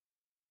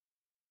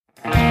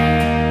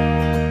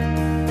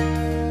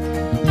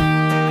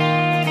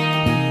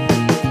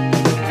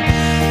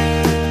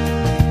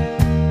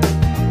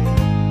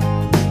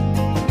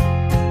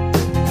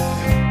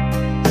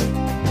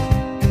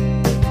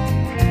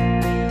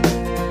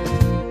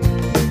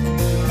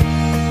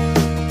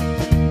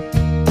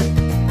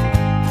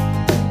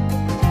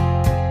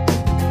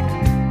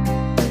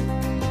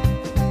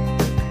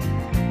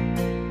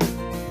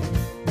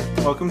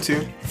welcome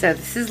to... So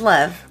this is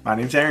Love. My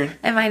name's Aaron.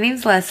 And my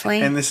name's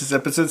Leslie. And this is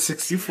episode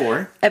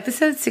 64.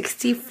 Episode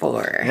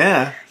 64.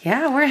 Yeah.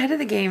 Yeah, we're ahead of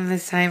the game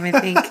this time, I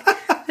think.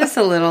 Just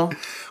a little.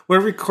 We're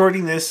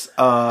recording this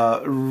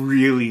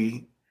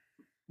really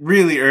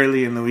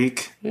early in the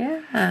week.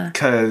 Yeah.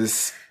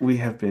 Because we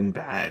have been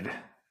bad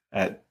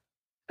at...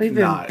 We've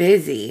been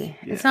busy.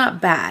 Yeah. It's not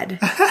bad.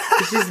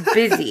 It's just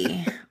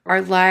busy.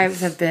 Our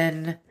lives have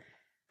been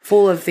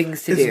full of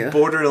things to do. It's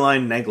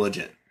borderline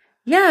negligent.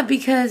 Yeah,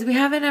 because we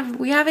haven't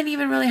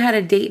even really had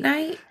a date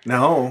night.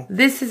 No.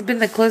 This has been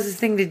the closest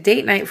thing to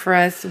date night for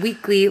us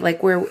weekly,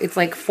 like where it's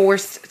like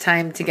forced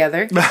time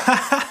together. And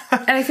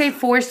I say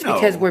forced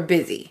because we're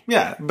busy.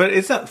 Yeah, but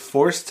it's not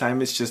forced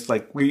time. It's just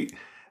like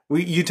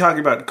you talk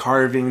about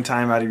carving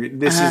time out of your...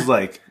 This is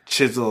like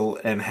chisel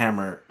and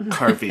hammer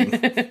carving.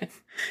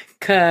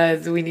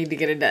 Because we need to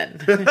get it done.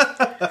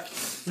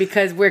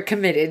 Because we're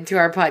committed to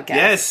our podcast.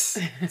 Yes.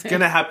 It's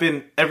going to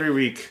happen every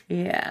week.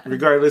 Yeah.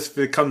 Regardless if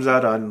it comes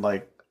out on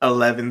like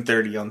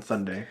 11:30 on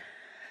Sunday.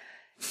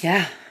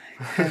 Yeah.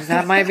 Because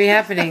that might be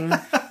happening.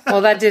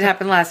 Well, that did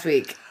happen last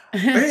week.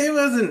 It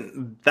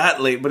wasn't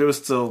that late, but it was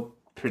still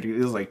pretty...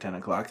 It was like 10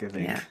 o'clock, I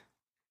think.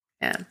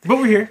 Yeah. But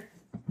we're here.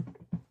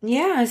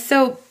 Yeah,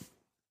 so...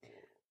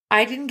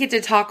 I didn't get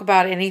to talk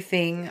about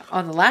anything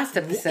on the last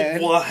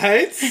episode. What?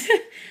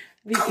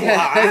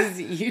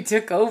 Because you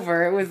took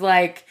over. It was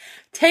like,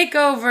 take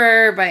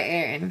over by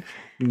Aaron.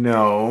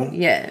 No.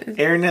 Yes.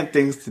 Aaron had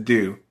things to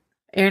do.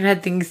 Aaron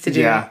had things to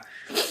do. Yeah.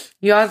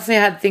 You also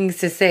had things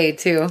to say,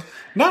 too.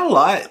 Not a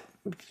lot.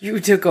 You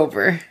took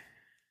over.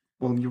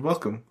 Well, you're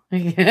welcome.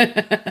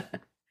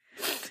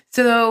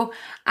 So,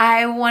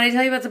 I want to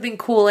tell you about something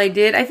cool I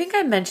did. I think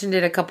I mentioned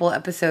it a couple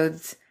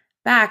episodes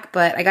back,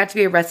 but I got to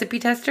be a recipe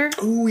tester.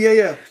 Oh,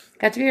 yeah.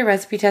 Got to be a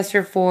recipe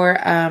tester for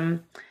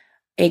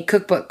a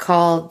cookbook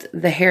called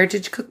The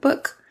Heritage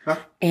Cookbook. Huh?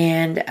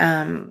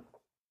 And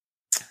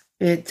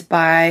it's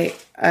by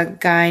a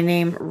guy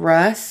named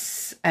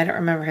Russ. I don't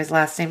remember his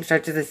last name.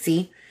 Starts with a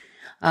C.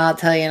 I'll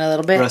tell you in a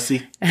little bit.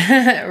 Russy.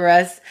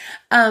 Russ.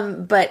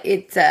 But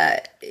it's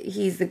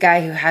he's the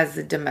guy who has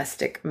the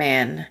Domestic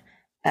Man.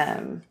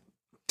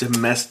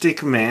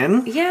 Domestic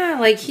Man? Yeah,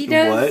 like he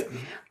does. What?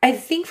 I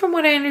think from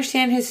what I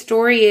understand, his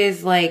story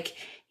is like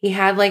he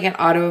had like an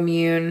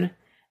autoimmune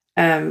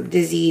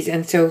disease,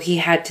 and so he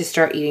had to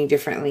start eating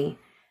differently.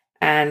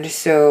 And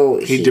so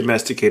he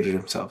domesticated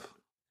himself.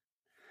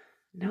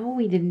 No,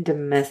 he didn't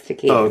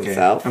domesticate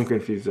himself. I'm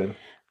confused then.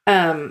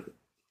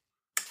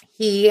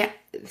 He,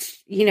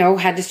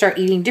 had to start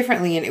eating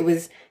differently,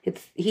 and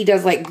he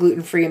does like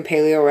gluten-free and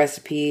paleo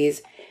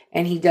recipes,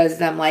 and he does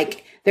them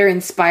like they're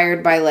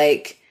inspired by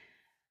like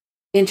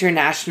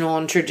international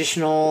and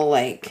traditional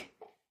like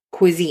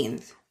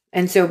cuisines.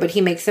 And so, but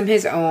he makes them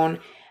his own.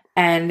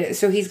 And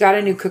so he's got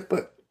a new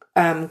cookbook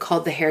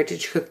called The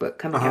Heritage Cookbook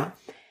coming out.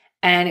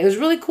 And it was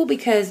really cool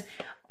because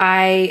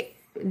I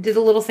did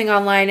a little thing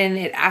online and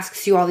it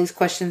asks you all these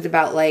questions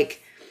about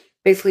like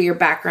basically your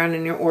background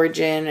and your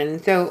origin.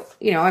 And so,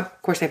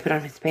 of course I put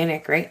on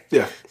Hispanic, right?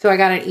 Yeah. So I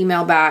got an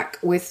email back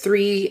with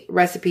 3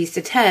 recipes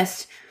to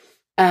test.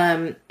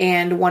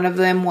 And one of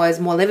them was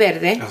mole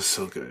verde. That was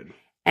so good.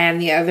 And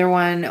the other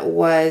one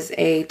was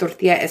a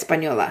tortilla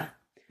española.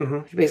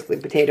 Which is basically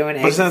potato and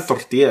eggs. But it's not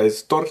tortilla,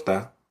 it's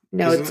torta.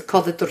 No, it's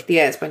called the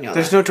tortilla española.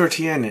 There's no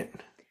tortilla in it.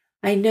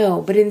 I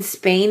know, but in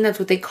Spain, that's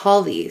what they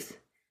call these.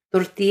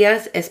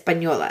 Tortillas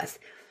españolas.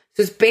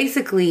 So it's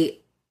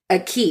basically a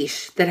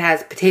quiche that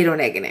has potato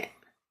and egg in it.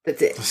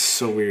 That's it. That's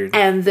so weird.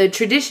 And the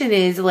tradition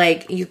is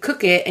like you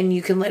cook it and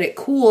you can let it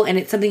cool and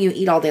it's something you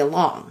eat all day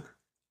long.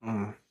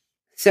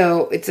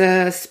 So it's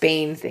a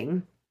Spain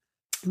thing.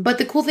 But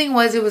the cool thing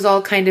was it was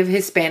all kind of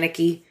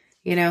Hispanic-y,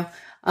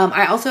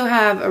 I also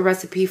have a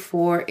recipe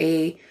for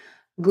a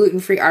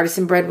gluten-free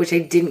artisan bread, which I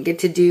didn't get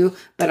to do,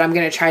 but I'm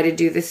going to try to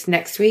do this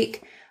next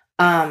week.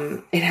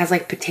 It has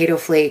like potato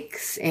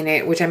flakes in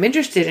it, which I'm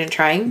interested in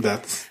trying.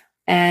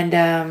 And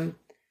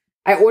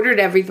I ordered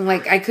everything.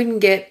 Like I couldn't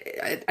get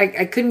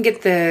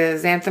the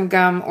xanthan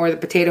gum or the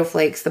potato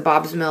flakes, the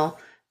Bob's Mill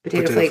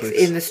potato flakes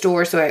in the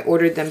store, so I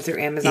ordered them through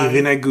Amazon.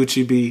 Even at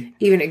Gucci B?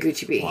 Even at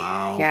Gucci B.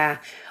 Wow. Yeah.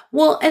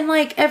 Well, and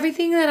like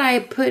everything that I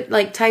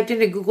typed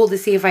into Google to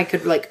see if I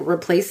could like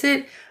replace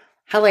it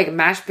had like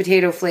mashed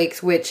potato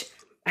flakes, which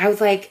I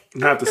was like,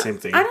 not the same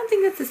thing. I don't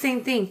think that's the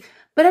same thing.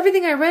 But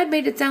everything I read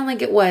made it sound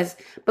like it was.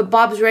 But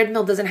Bob's Red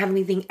Mill doesn't have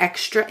anything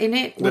extra in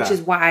it, which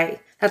is why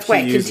it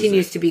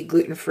continues to be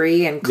gluten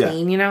free and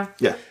clean, Yeah.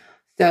 So,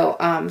 so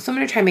I'm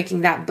going to try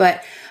making that.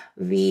 But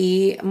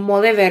the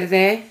mole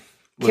verde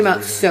came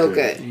out so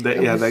good.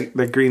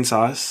 The green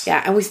sauce.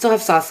 Yeah, and we still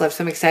have sauce left,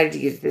 so I'm excited to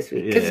use it this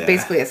week because it's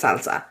basically a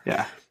salsa.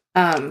 Yeah.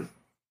 And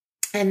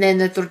then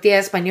the tortilla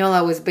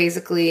española was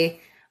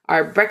basically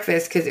our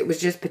breakfast because it was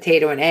just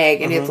potato and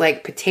egg, and it's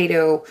like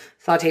potato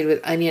sauteed with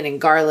onion and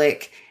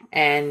garlic,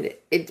 and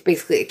it's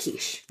basically a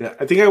quiche. Yeah,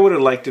 I think I would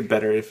have liked it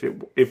better if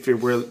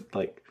it were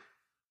like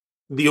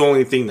the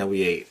only thing that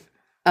we ate.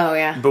 Oh,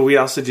 yeah. But we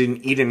also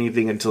didn't eat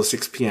anything until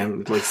 6 p.m.,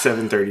 like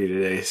 7:30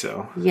 today,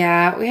 so.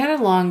 Yeah, we had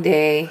a long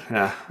day.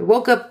 Yeah. We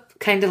woke up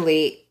kind of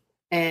late,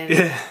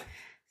 And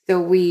so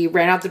we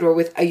ran out the door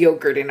with a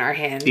yogurt in our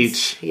hands.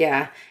 Each.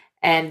 Yeah.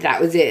 And that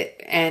was it.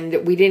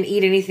 And we didn't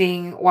eat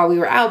anything while we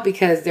were out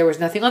because there was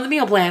nothing on the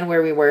meal plan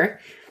where we were.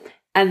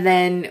 And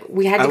then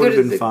we had to go to I would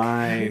have been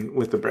fine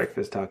with the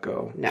breakfast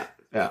taco. No.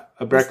 Yeah,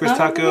 a breakfast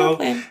taco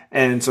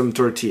and some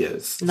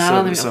tortillas. Not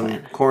on the meal some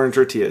plan. Corn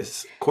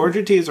tortillas. Corn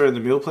tortillas are on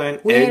the meal plan.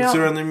 Eggs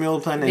are on the meal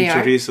plan, and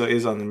chorizo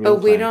is on the meal plan.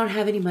 But we don't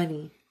have any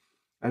money.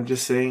 I'm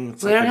just saying,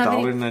 it's like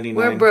 $1.99.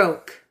 We're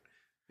broke.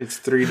 It's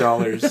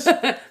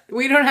 $3.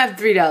 We don't have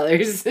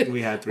 $3.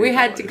 We had $3. We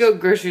had to go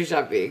grocery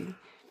shopping.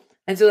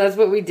 And so that's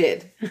what we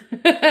did.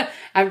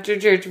 After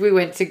church, we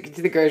went to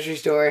the grocery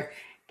store,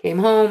 came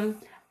home,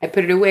 I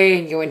put it away,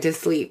 and you went to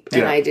sleep.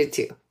 And I did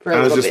too.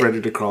 I was just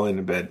ready to crawl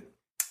into bed.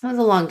 It was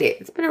a long day.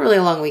 It's been a really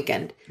long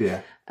weekend.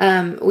 Yeah.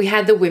 We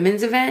had the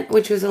women's event,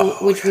 which was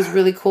was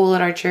really cool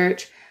at our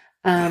church.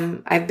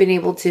 I've been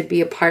able to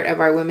be a part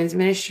of our women's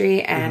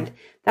ministry, and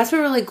that's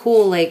been really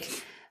cool. Like,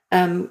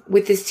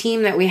 with this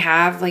team that we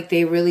have, like,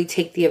 they really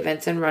take the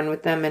events and run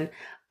with them, and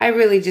I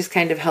really just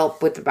kind of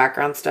help with the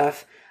background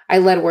stuff. I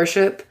led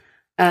worship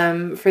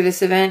for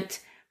this event,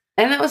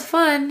 and that was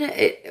fun.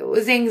 It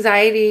was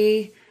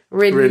anxiety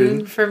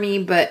ridden for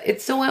me, but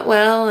it still went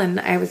well, and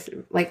I was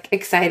like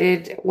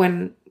excited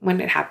when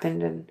it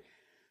happened, and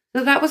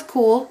so that was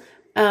cool.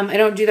 I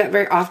don't do that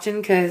very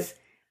often because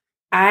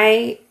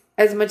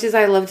as much as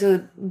I love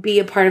to be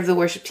a part of the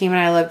worship team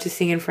and I love to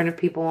sing in front of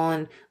people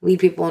and lead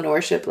people in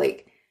worship,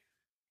 like,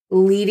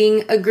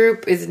 leading a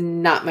group is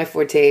not my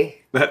forte.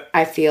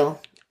 I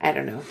feel, I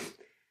don't know.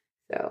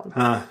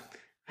 So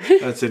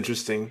that's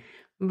interesting.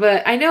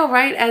 But I know,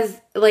 right? As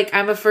like,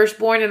 I'm a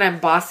firstborn and I'm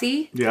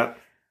bossy. Yeah.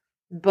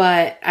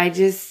 But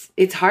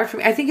it's hard for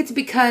me. I think it's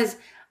because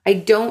I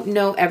don't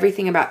know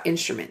everything about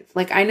instruments.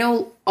 Like, I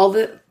know all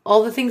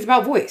the things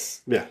about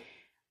voice. Yeah.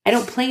 I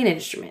don't play an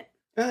instrument.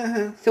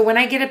 So when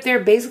I get up there,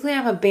 basically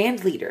I'm a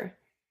band leader.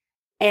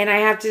 And I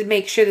have to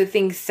make sure that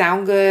things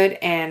sound good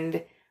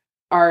and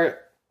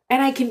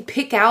I can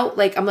pick out,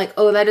 like, I'm like,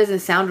 oh, that doesn't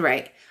sound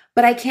right.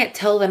 But I can't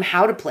tell them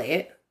how to play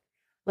it.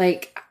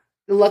 Like,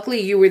 luckily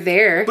you were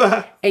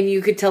there and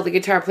you could tell the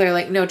guitar player,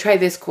 like, no, try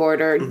this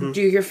chord or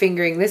do your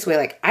fingering this way.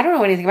 Like, I don't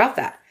know anything about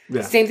that.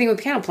 Yeah. Same thing with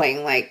piano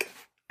playing. Like,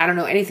 I don't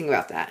know anything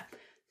about that.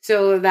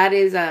 So that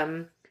is,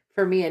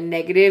 for me, a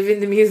negative in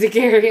the music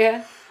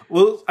area.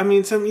 Well, I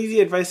mean, some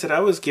easy advice that I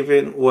was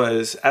given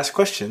was ask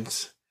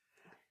questions.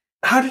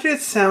 How did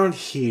it sound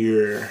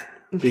here?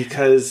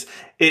 Because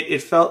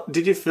it felt,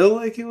 did you feel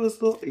like it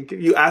was,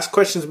 you asked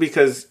questions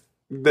because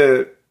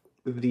the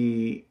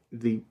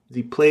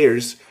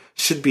players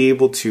should be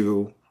able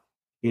to,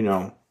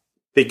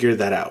 figure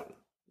that out.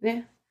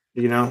 Yeah.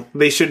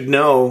 They should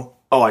know,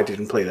 oh, I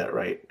didn't play that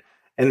right.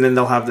 And then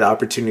they'll have the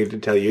opportunity to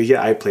tell you,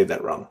 yeah, I played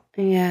that wrong.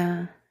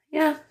 Yeah.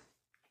 Yeah.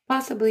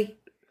 Possibly.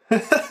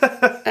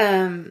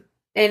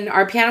 And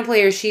our piano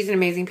player, she's an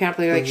amazing piano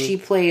player. Like,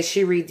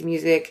 she reads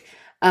music.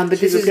 But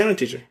she's a piano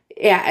teacher.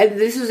 Yeah. And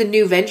this was a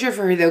new venture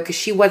for her, though, because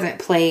she wasn't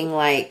playing,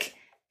 like,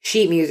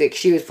 sheet music.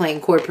 She was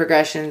playing chord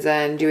progressions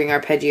and doing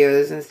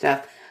arpeggios and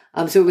stuff.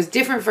 So it was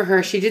different for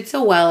her. She did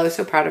so well. I was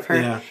so proud of her.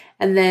 Yeah.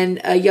 And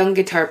then a young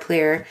guitar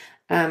player,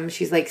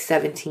 she's like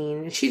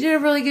 17. She did a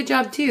really good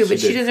job too, but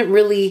she doesn't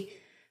really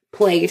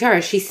play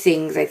guitar. She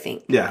sings, I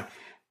think. Yeah.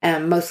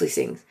 Mostly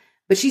sings.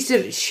 But she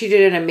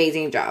did an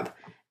amazing job.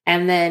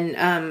 And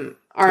then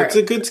it's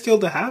a good skill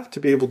to have, to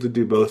be able to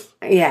do both.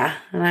 Yeah,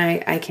 and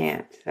I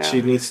can't. So.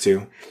 She needs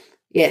to.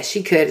 Yeah,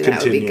 she could, and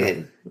that would be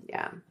good.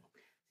 Yeah.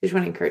 Just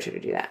want to encourage her to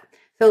do that.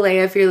 So,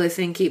 Leia, if you're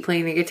listening, keep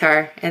playing the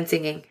guitar and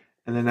singing.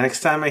 And the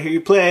next time I hear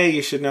you play,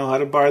 you should know how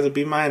to bar the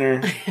B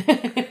minor.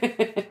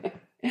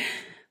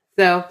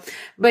 So,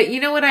 but you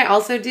know what I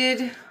also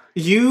did?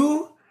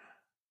 You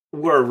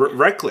were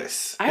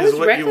reckless. I was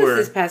reckless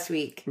this past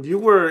week. You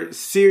were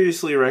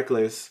seriously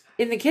reckless.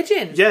 In the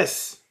kitchen.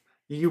 Yes.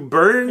 You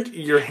burned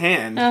your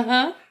hand.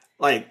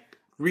 Like,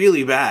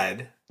 really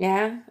bad.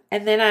 Yeah.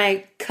 And then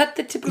I cut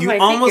the tip of my finger.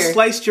 You almost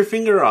sliced your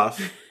finger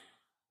off.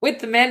 With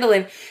the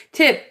mandolin.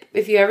 Tip,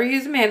 if you ever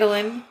use a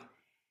mandolin,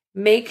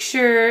 make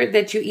sure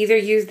that you either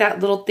use that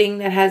little thing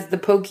that has the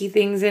pokey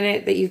things in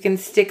it that you can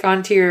stick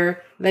onto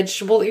your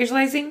vegetable that you're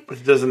slicing.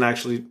 Which doesn't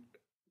actually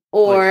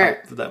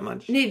help that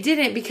much. It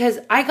didn't, because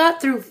I got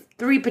through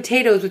 3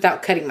 potatoes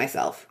without cutting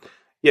myself.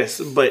 Yes,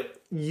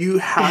 but you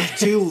have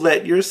to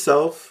let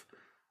yourself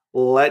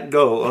let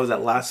go of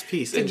that last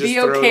piece and just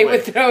throw it away.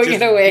 With throwing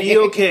it away. Be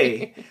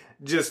okay.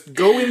 Just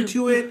go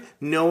into it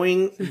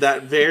knowing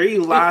that very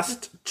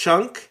last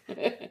chunk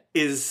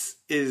is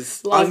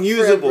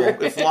unusable.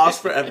 Forever. It's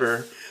lost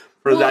forever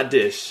for that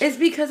dish. It's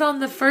because on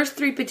the first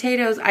 3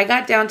 potatoes, I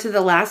got down to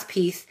the last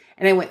piece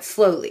and I went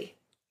slowly.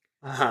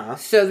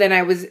 So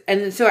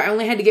then so I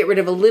only had to get rid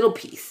of a little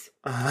piece.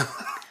 The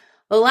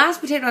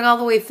last potato I got all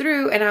the way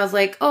through, and I was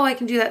like, oh, I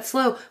can do that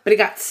slow, but it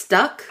got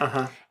stuck.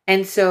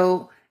 And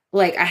so,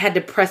 like, I had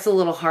to press a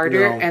little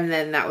harder, and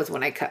then that was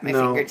when I cut my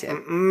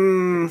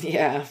fingertip.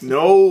 Yeah.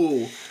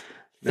 No.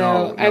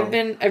 So I've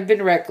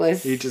been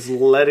reckless. You just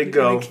let it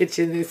go. In the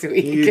kitchen this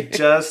week. You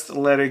just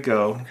let it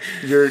go.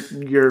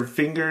 Your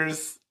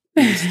fingers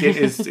The skin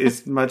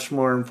is much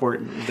more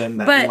important than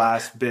that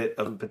last bit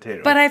of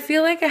potato. But I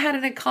feel like I had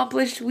an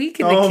accomplished week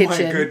in the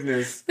kitchen. Oh my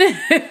goodness.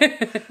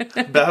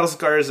 Battle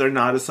scars are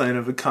not a sign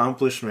of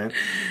accomplishment.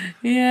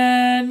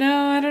 Yeah,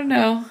 no, I don't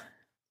know.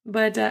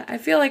 But I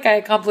feel like I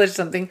accomplished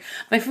something.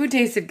 My food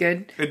tasted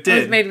good. It did. It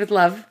was made with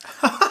love.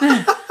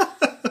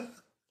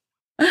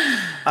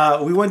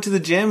 We went to the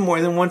gym more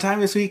than one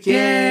time this week.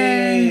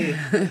 Yay!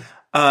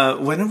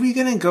 When are we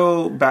going to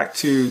go back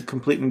to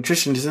Complete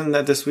Nutrition? Isn't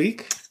that this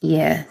week?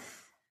 Yes.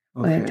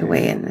 Okay. We have to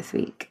weigh in this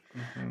week.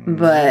 Mm-hmm.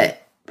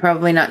 But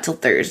probably not till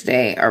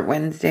Thursday or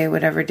Wednesday,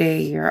 whatever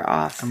day you're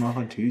off. I'm off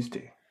on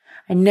Tuesday.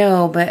 I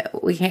know,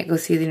 but we can't go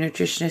see the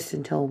nutritionist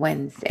until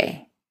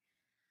Wednesday.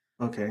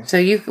 Okay. So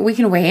we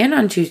can weigh in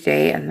on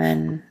Tuesday, and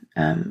then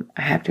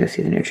I have to go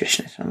see the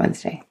nutritionist on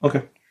Wednesday.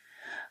 Okay.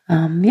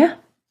 Yeah.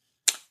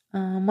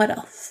 What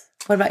else?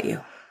 What about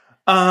you?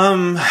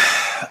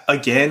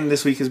 Again,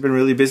 this week has been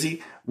really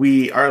busy.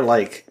 We have,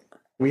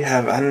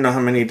 I don't know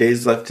how many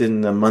days left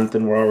in the month,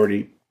 and we're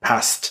already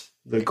past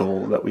the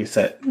goal that we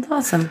set. That's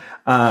awesome.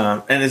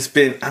 And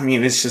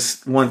it's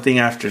just one thing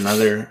after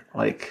another,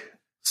 like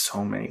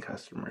so many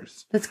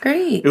customers. That's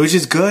great. It was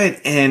just good.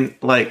 And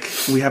like,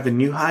 we have a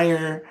new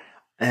hire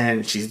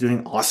and she's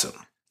doing awesome.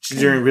 She's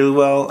doing really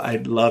well.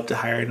 I'd love to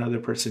hire another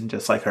person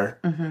just like her.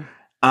 Mm-hmm.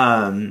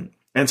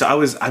 And so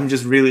I'm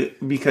just really,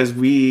 because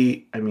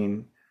we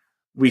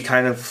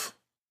kind of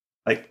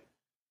like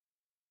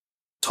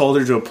told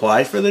her to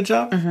apply for the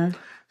job. Mm-hmm.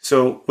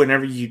 So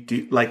whenever you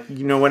do, like, when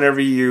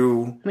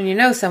you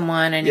know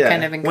someone and you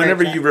kind of encourage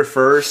whenever that. You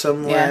refer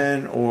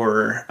someone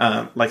or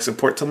like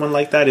support someone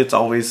like that, it's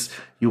always,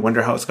 you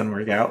wonder how it's going to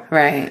work out.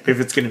 Right. If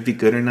it's going to be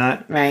good or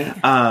not. Right.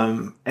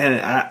 And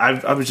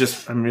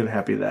I'm really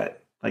happy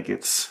that like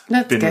That's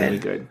been good. really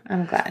good.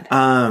 I'm glad.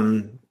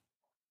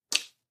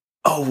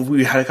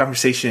 We had a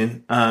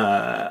conversation.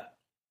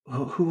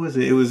 Who was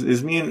it? It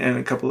was me and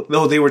a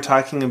couple. They were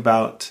talking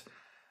about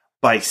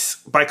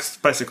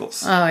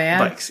bicycles. Oh yeah,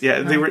 bikes.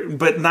 Yeah, they were,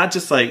 but not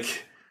just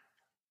like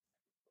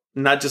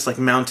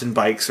mountain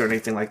bikes or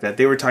anything like that.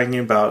 They were talking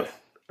about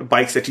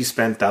bikes that you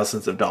spend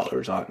thousands of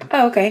dollars on.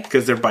 Oh, okay.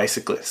 Because they're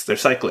bicyclists. They're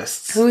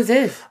cyclists. Who is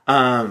this?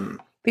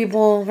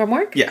 People from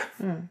work. Yeah,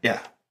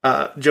 yeah.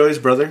 Joey's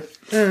brother.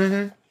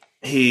 Mm-hmm.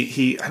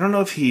 He. I don't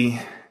know if he's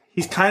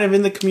kind of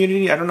in the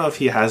community. I don't know if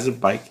he has a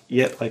bike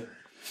yet, like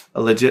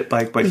a legit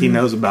bike, but he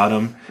knows about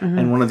them. Mm-hmm.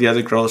 And one of the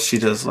other girls, she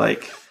does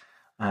like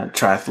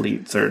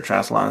triathletes or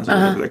triathlons or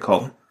whatever they're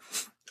called.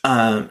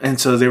 And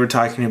so they were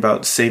talking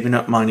about saving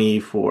up money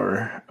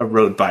for a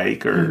road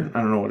bike or I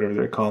don't know, whatever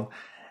they're called.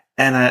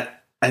 And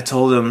I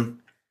told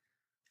them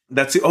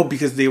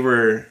because they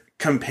were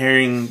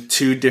comparing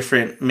two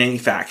different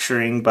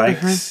manufacturing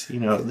bikes.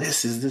 Mm-hmm.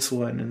 This is this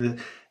one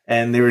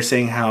and they were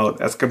saying how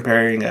that's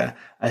comparing a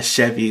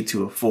Chevy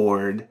to a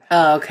Ford.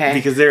 Oh, okay.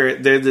 Because they're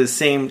the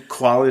same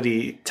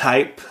quality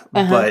type,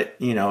 but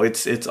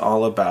it's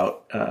all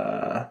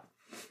about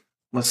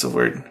what's the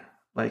word?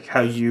 Like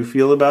how you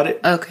feel about it.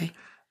 Okay.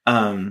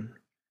 And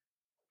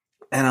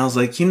I was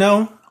like,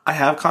 I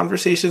have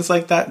conversations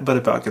like that, but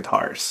about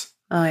guitars.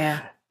 Oh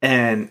yeah.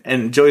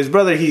 And Joey's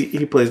brother,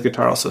 he plays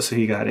guitar also, so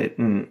he got it.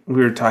 And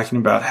we were talking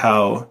about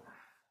how,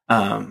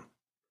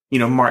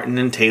 Martin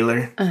and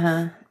Taylor.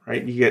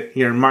 Right, you get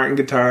your Martin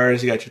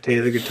guitars, you got your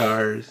Taylor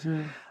guitars,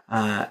 and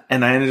I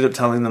ended up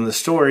telling them the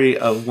story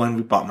of when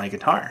we bought my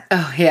guitar.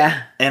 Oh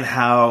yeah, and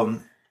how,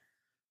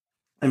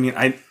 I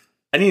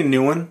need a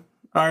new one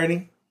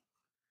already.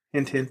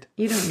 Hint, hint.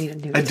 You don't need a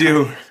new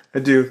guitar. I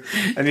do.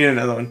 I need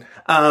another one.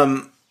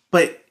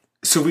 But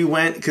so we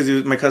went because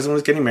my cousin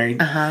was getting married,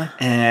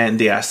 and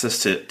they asked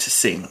us to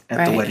sing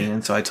at the wedding,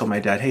 and so I told my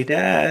dad, "Hey,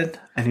 Dad,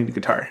 I need a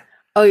guitar."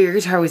 Oh, your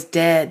guitar was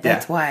dead.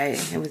 That's why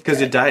it was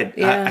because it died.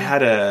 Yeah. I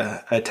had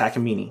a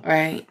Takamine.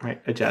 Right,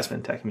 a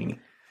Jasmine Takamine.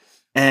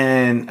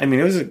 And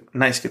it was a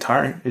nice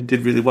guitar. It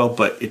did really well,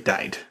 but it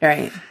died.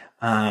 Right.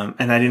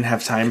 And I didn't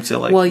have time to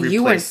like. Well,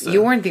 you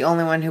weren't the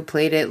only one who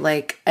played it.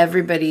 Like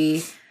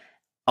everybody,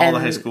 all the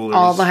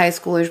high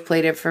schoolers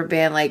played it for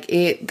band. Like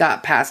it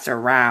got passed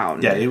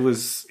around. Yeah, it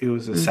was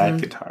a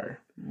sad guitar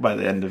by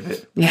the end of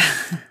it. Yeah.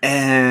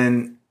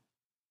 And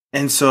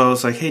so I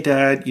was like, "Hey,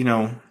 Dad,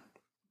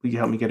 will you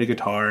help me get a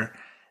guitar?"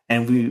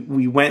 And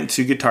we went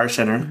to Guitar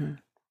Center. Mm-hmm.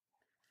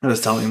 I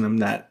was telling them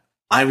that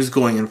I was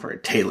going in for a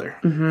Taylor.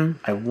 Mm-hmm.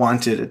 I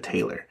wanted a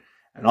Taylor.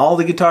 And all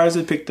the guitars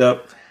I picked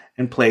up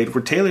and played were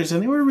Taylors,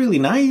 and they were really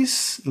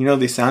nice.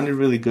 They sounded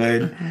really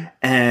good. Mm-hmm.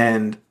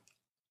 And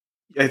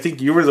I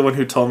think you were the one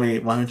who told me,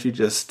 why don't you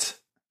just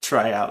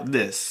try out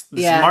this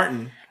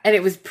Martin? And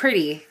it was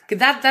pretty.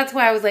 That's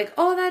why I was like,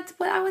 oh, that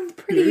one's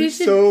pretty. You're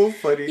so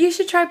funny. You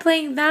should try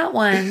playing that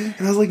one. And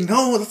I was like,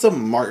 no, that's a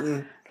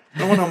Martin. I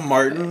don't want a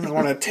Martin. I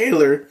want a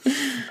Taylor.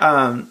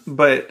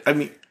 But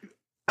I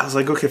was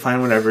like, okay,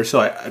 fine, whatever. So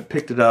I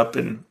picked it up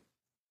and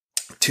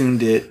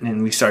tuned it,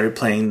 and we started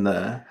playing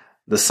the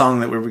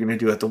song that we were going to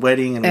do at the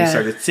wedding, and we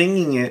started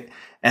singing it.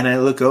 And I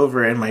look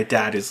over, and my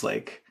dad is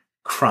like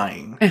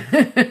crying.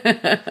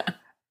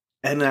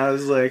 And I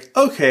was like,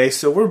 okay,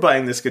 so we're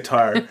buying this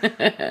guitar,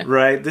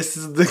 right? This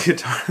is the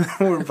guitar that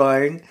we're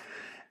buying.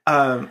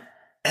 And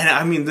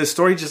I mean, the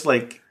story just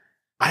like,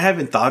 I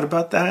haven't thought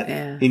about that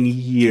in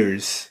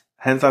years.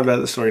 I hadn't thought about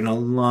the story in a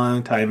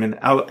long time. And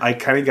I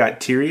kind of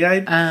got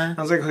teary-eyed. I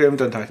was like, okay, I'm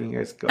done talking to you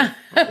guys. Go.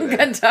 I'm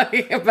done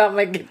talking about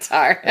my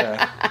guitar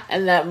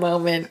in that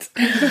moment.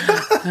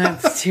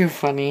 That's too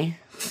funny.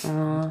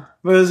 But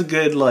it was a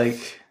good,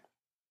 like,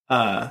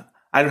 I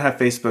don't have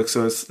Facebook,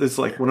 so it's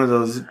like one of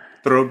those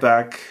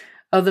throwback.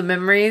 Oh, the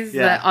memories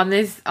that on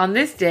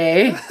this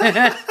day.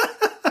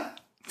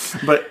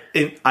 But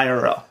in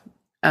IRL.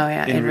 Oh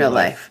yeah, in real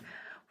life.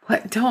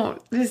 What?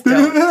 Don't.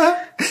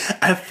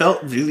 I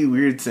felt really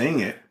weird saying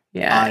it.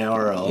 Yeah.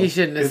 IRL. You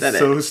shouldn't have said it. It's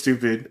so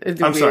stupid.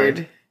 It's I'm weird.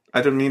 sorry.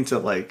 I don't mean to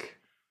like.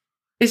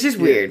 It's just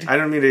weird. I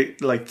don't mean to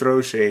like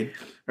throw shade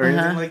or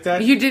anything like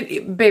that. You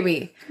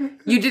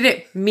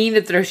didn't mean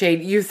to throw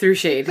shade. You threw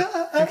shade.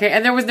 Okay,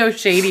 and there was no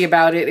shady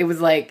about it. It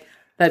was like,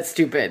 that's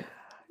stupid.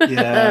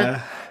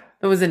 Yeah.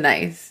 It wasn't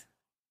nice.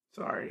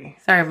 Sorry,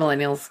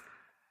 millennials.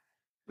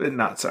 But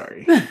not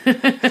sorry.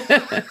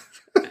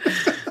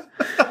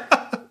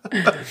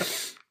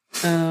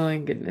 Oh my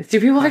goodness. Do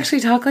people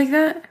actually talk like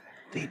that?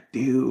 They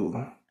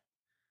do.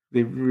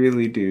 They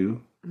really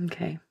do.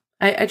 Okay.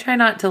 I try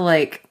not to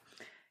like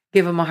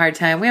give them a hard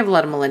time. We have a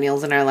lot of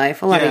millennials in our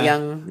life, a lot of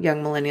young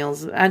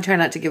millennials. I try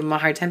not to give them a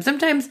hard time.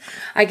 Sometimes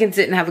I can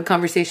sit and have a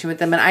conversation with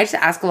them and I just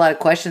ask a lot of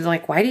questions. I'm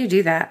like, why do you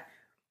do that?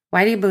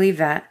 Why do you believe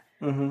that?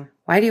 Mm-hmm.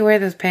 Why do you wear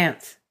those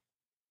pants?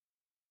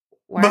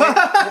 Why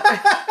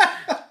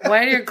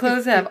do your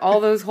clothes have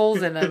all those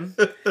holes in them?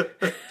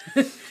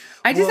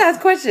 I just ask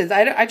questions.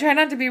 I try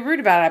not to be rude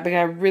about it because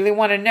I really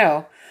want to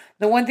know.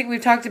 The one thing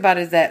we've talked about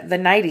is that the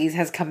 90s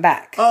has come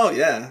back. Oh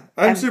yeah,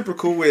 I'm super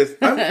cool with.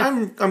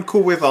 I'm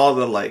cool with all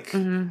the like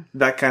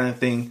that kind of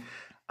thing.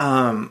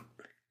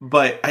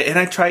 But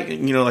I try,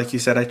 like you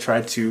said, I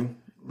try to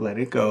let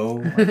it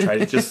go. I try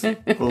to just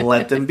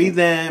let them be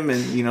them,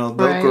 and they'll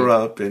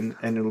grow up, and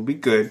it'll be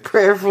good.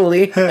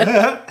 Prayerfully.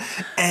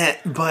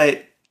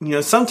 But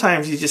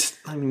sometimes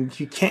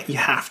you can't. You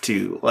have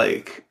to.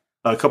 Like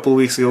a couple of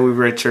weeks ago, we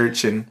were at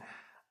church, and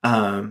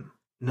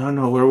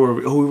no, where were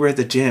we? Oh, we were at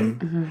the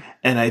gym,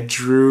 and I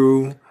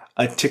drew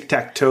a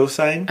tic-tac-toe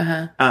sign.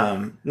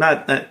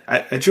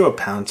 I drew a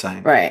pound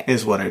sign. Right,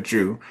 is what I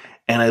drew,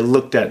 and I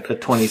looked at a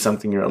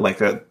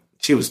 20-something-year-old,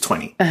 she was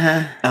 20,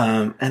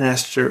 and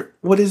asked her,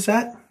 "What is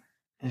that?"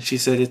 And she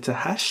said, "It's a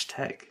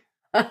hashtag."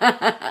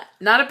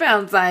 Not a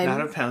pound sign. Not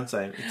a pound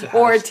sign. It's a hashtag.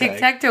 Or a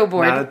tic-tac-toe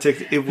board.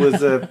 It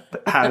was a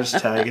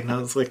hashtag, and I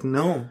was like,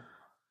 "No,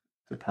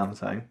 it's a pound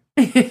sign."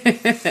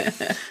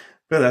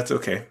 But that's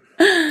okay.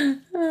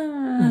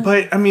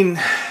 But I mean,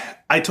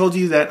 I told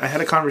you that I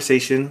had a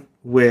conversation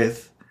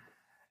with.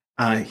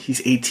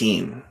 He's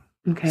 18.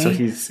 Okay. So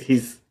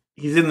he's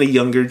in the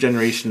younger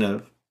generation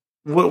of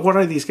what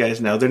are these guys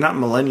now? They're not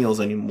millennials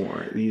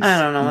anymore. I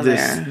don't know.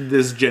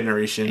 This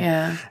generation.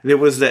 Yeah. It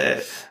was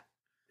It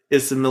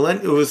was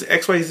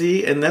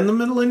XYZ and then the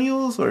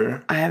millennials,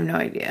 or I have no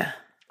idea.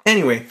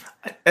 Anyway,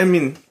 I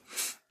mean,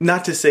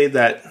 not to say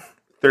that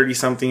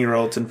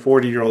 30-something-year-olds and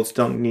 40-year-olds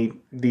don't need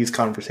these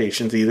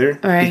conversations either,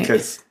 right?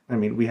 Because I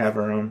mean, we have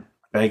our own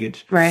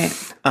baggage, right?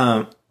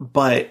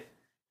 But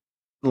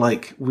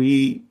like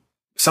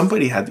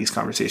somebody had these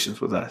conversations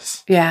with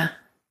us, yeah,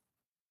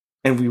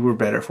 and we were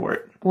better for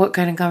it. What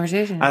kind of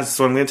conversation? That's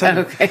what I'm going to tell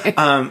you. Okay.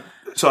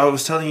 So I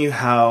was telling you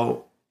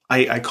how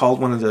I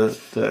called one of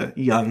the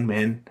young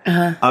men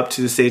up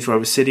to the stage where I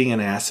was sitting, and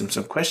I asked him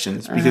some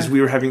questions because we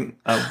were having.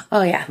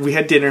 We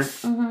had dinner.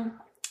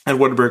 At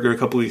Whataburger a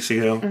couple weeks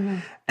ago,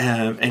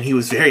 and he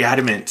was very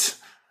adamant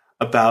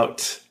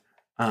about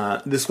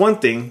this one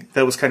thing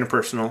that was kind of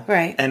personal,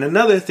 right? And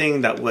another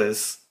thing that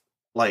was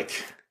like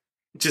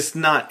just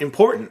not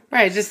important,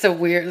 right? Just so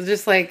weird,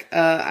 just like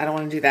I don't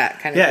want to do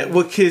that kind of thing. Yeah,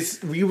 well,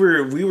 because we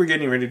were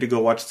getting ready to go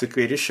watch The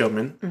Greatest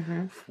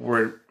Showman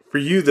for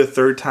you the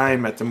third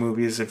time at the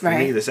movies, and for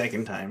me the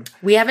second time.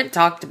 We haven't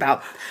talked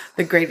about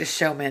The Greatest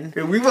Showman.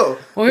 We will.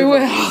 We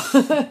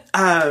will.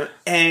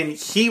 And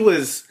he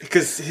was,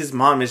 because his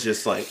mom is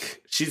just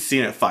like, she's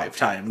seen it 5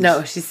 times.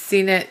 No, she's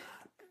seen it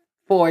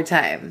 4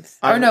 times.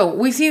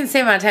 We've seen it the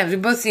same amount of times. We've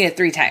both seen it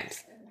 3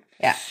 times.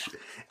 Yeah.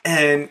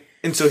 And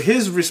so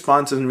his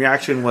response and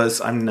reaction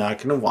was, I'm not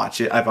going to watch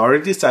it. I've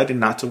already decided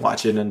not to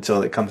watch it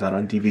until it comes out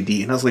on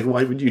DVD. And I was like,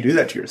 why would you do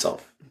that to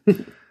yourself?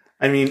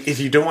 I mean, if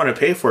you don't want to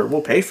pay for it,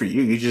 we'll pay for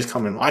you. You just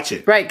come and watch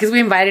it. Right, because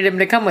we invited him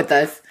to come with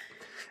us.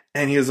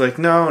 And he was like,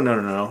 no.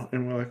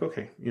 And we're like,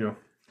 okay,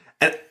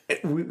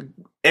 And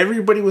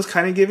everybody was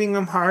kind of giving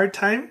him a hard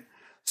time.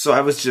 So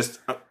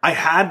I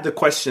had the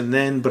question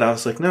then, but I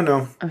was like, no.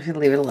 I'm just going to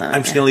leave it alone.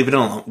 I'm just going to leave it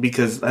alone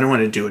because I don't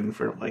want to do it in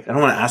front of, I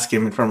don't want to ask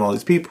him in front of all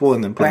these people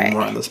and then put him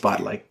more on the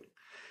spot. Like,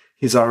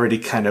 he's already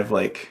kind of,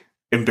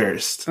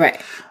 embarrassed. Right.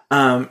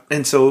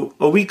 And so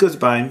a week goes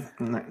by,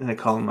 and I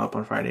call him up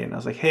on Friday, and I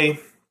was like, hey,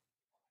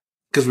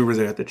 because we were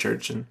there at the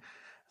church, and I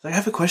was like, I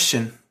have a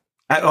question.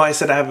 I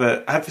said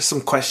I have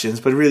some questions,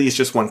 but really it's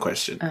just one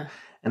question.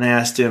 And I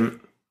asked him,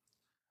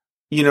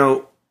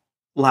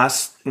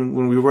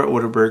 when we were at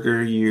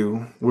Whataburger,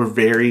 you were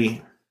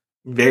very,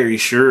 very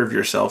sure of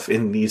yourself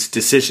in these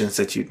decisions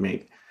that you'd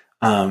made.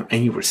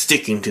 And you were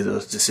sticking to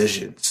those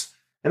decisions.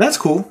 And that's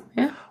cool.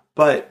 Yeah.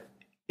 But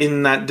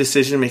in that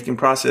decision-making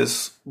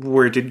process,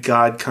 where did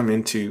God come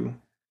into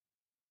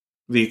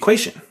the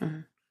equation? Mm-hmm.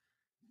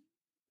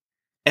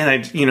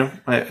 And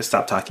I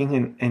stopped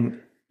talking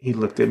and he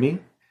looked at me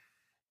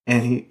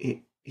and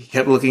he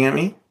kept looking at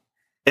me.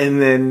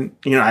 And then,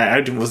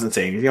 I wasn't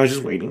saying anything. I was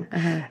just waiting.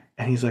 Uh-huh.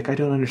 And he's like, I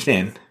don't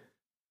understand.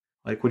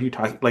 Like, what are you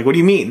talking? Like, what do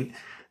you mean? And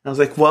I was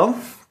like, well,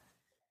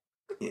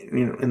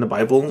 in the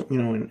Bible,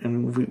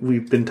 and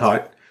we've been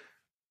taught,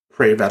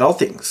 pray about all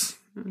things.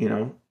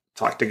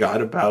 Talk to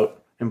God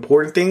about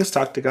important things.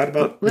 Talk to God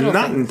about little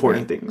not things,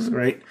 important things,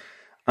 right?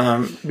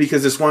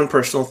 Because it's one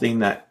personal thing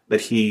that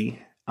he,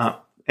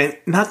 and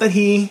not that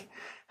he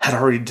had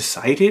already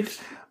decided,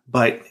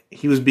 but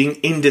he was being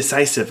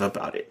indecisive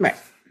about it. Right.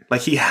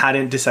 Like he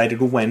hadn't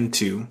decided when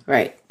to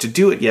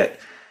do it yet.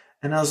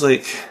 And I was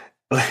like,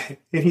 and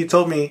he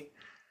told me,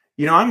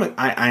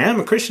 I am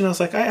a Christian. I was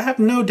like, I have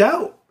no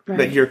doubt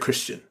that you're a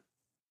Christian.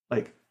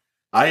 Like,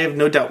 I have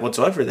no doubt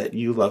whatsoever that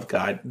you love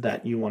God,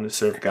 that you want to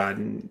serve God,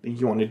 and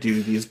you want to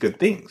do these good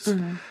things.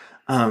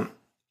 Mm-hmm.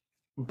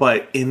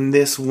 But in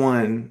this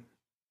one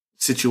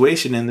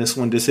situation, in this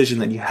one decision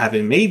that you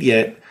haven't made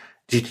yet,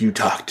 did you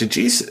talk to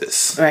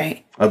Jesus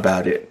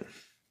about it?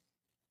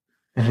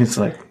 And he's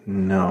like,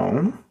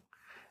 no.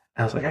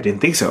 I was like, I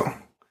didn't think so.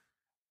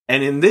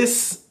 And in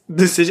this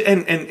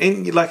decision,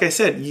 and like I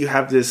said, you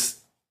have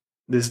this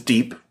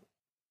deep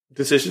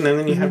decision, and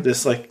then you have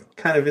this like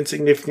kind of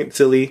insignificant,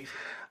 silly,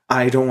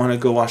 I don't want to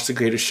go watch The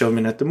Greatest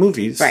Showman at the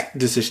movies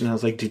decision. I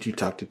was like, did you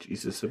talk to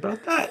Jesus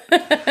about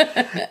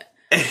that?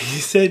 And he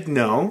said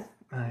no.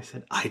 And I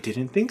said, I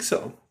didn't think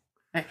so.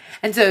 Right.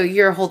 And so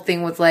your whole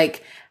thing was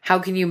like, how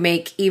can you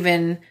make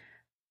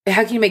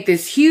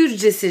this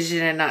huge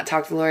decision and not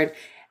talk to the Lord,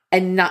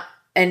 and not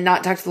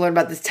talk to the Lord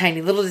about this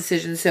tiny little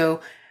decision? So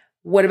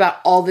what about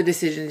all the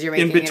decisions you're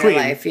making in your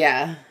life?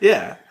 Yeah.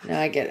 Yeah. No,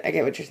 I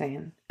get what you're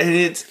saying. And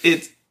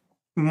it's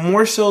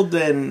more so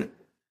than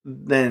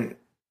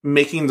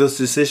making those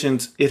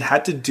decisions. It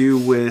had to do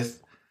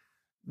with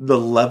the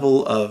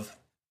level of,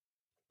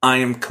 I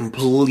am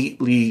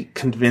completely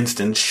convinced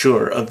and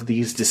sure of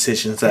these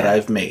decisions that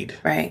I've made.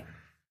 Right.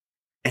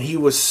 And he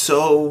was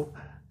so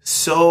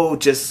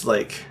just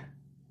like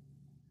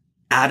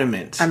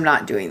adamant. I'm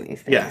not doing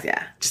these things.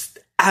 Yeah. Just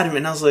adamant.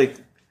 And I was like,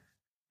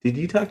 did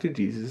you talk to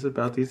Jesus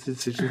about these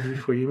decisions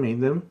before you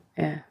made them?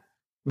 Yeah.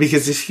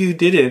 Because if you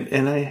didn't,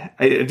 and I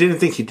didn't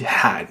think you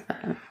had,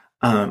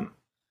 and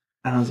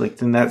I was like,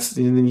 then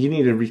you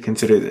need to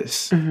reconsider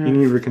this. Mm-hmm. You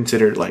need to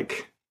reconsider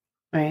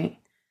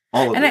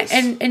all of this.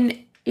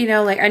 And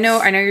I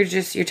know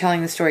you're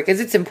telling the story because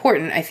it's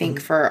important, I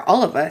think, for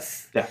all of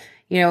us. Yeah.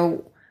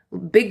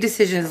 Big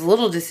decisions,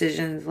 little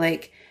decisions.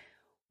 Like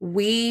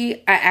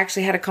I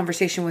actually had a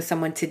conversation with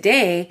someone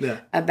today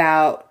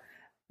about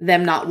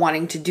them not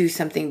wanting to do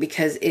something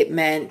because it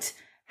meant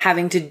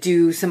having to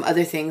do some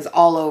other things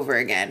all over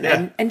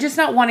again, and just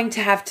not wanting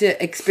to have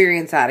to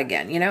experience that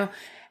again,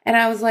 And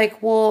I was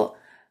like, well,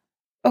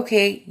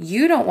 okay,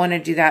 you don't want to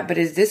do that, but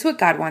is this what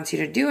God wants you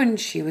to do? And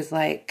she was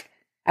like,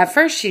 at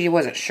first she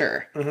wasn't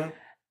sure. Mm-hmm.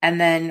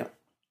 And then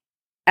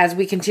as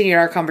we continued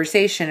our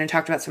conversation and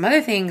talked about some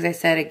other things, I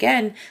said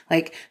again,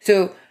 like,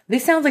 so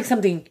this sounds like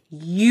something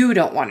you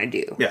don't want to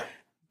do. Yeah.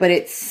 But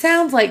it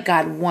sounds like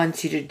God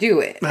wants you to do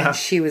it. Uh-huh. And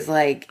she was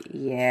like,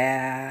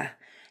 yeah.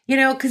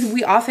 Because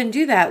we often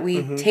do that.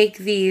 We take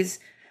these,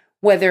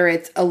 whether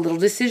it's a little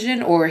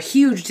decision or a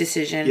huge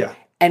decision,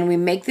 and we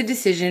make the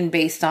decision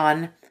based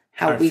on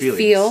how we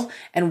feel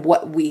and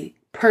what we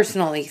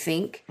personally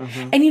think.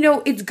 Mm-hmm. And,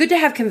 it's good to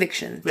have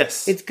convictions.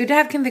 Yes. It's good to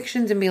have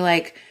convictions and be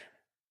like,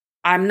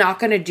 I'm not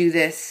going to do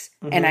this,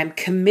 and I'm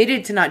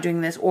committed to not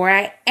doing this, or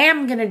I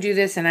am going to do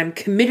this, and I'm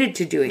committed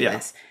to doing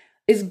this.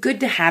 It's good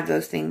to have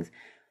those things.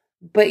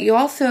 But you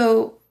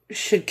also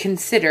should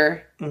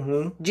consider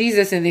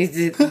Jesus in these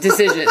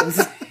decisions,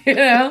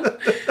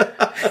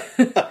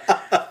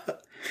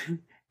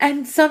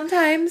 And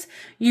sometimes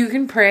you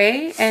can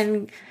pray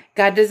and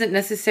God doesn't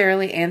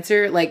necessarily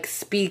answer, like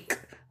speak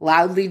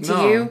loudly to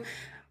you.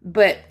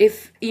 But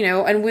if,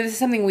 and this is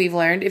something we've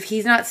learned, if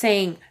he's not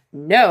saying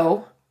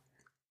no.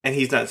 And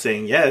he's not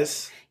saying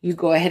yes. You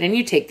go ahead and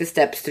you take the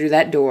steps through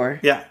that door.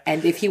 Yeah.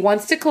 And if he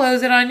wants to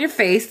close it on your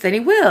face, then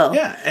he will.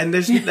 Yeah. And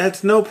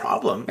that's no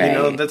problem.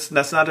 Right. That's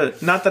not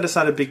that it's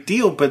not a big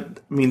deal, but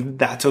I mean,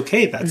 that's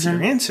okay. That's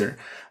your answer.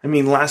 I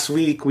mean, last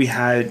week we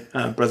had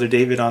Brother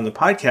David on the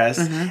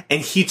podcast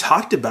and he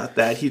talked about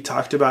that. He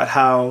talked about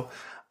how,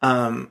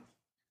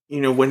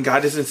 when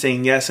God isn't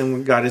saying yes and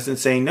when God isn't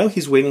saying no,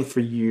 he's waiting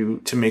for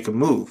you to make a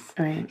move.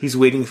 Right. He's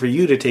waiting for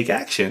you to take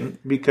action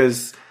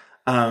because,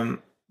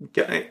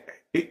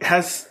 it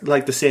has,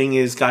 like the saying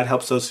is, God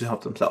helps those who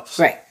help themselves.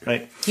 Right.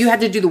 Right. You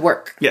had to do the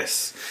work.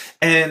 Yes.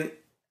 And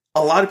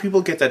a lot of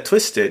people get that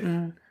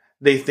twisted.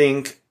 They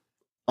think,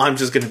 I'm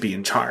just going to be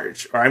in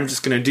charge, or I'm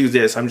just going to do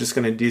this. I'm just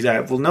going to do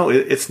that. Well, no,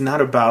 it's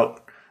not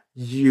about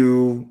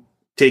you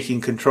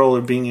taking control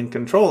or being in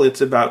control.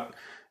 It's about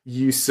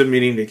you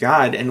submitting to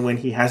God. And when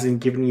he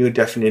hasn't given you a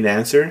definite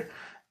answer,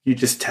 you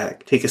just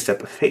take a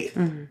step of faith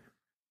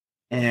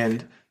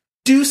and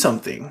do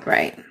something.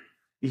 Right.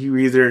 You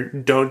either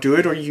don't do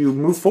it or you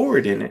move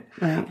forward in it.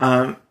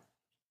 Right.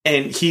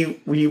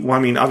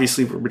 And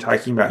obviously we're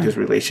talking about his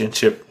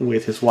relationship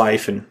with his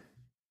wife and,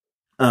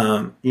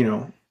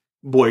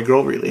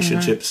 boy-girl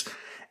relationships.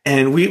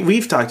 And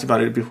we've talked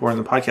about it before in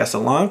the podcast a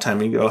long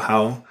time ago,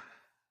 how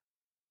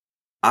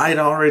I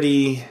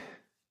don't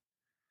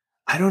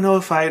know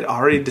if I'd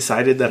already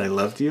decided that I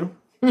loved you.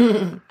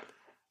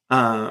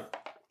 Yeah.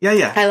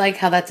 I like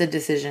how that's a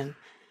decision.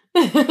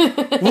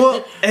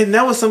 Well, and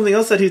that was something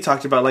else that he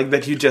talked about, like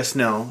that you just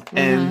know.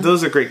 And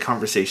those are great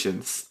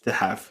conversations to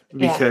have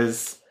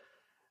because,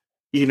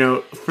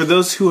 for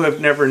those who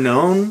have never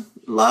known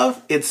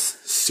love, it's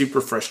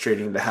super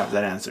frustrating to have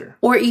that answer.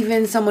 Or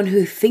even someone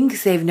who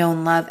thinks they've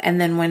known love, and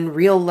then when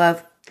real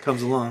love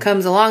comes along,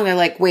 they're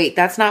like, wait,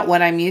 that's not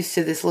what I'm used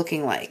to this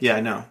looking like. Yeah,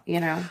 I know.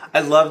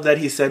 I love that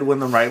he said when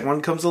the right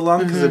one comes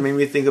along, because it made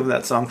me think of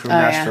that song from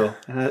Nashville.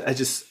 Yeah.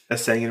 And I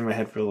sang it in my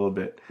head for a little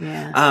bit.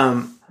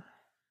 Yeah.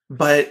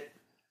 But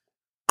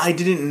I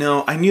didn't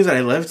know, I knew that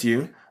I loved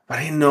you, but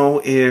I didn't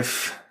know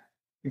if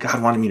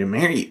God wanted me to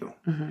marry you.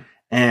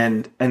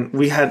 And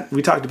we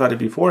talked about it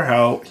before,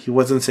 how he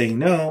wasn't saying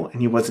no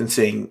and he wasn't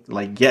saying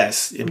like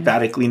yes,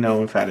 emphatically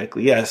no,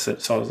 emphatically yes.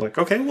 So I was like,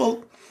 okay,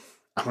 well,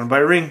 I'm going to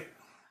buy a ring.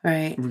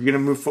 Right. We're going to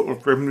move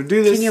forward. We're going to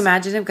do this. Can you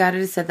imagine if God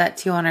had said that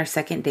to you on our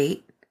second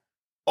date?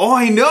 Oh,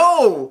 I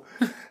know.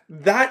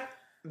 that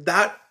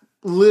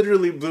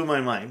literally blew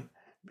my mind.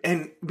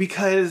 And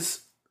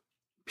because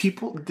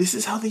people, this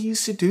is how they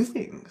used to do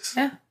things.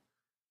 Yeah.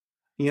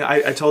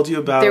 I told you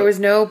about... There was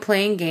no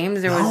playing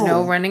games. There was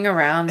no running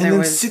around. And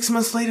then 6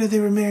 months later, they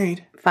were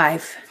married.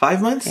 5.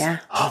 5 months? Yeah.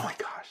 Oh, my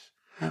gosh.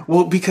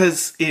 Well,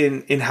 because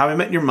in How I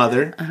Met Your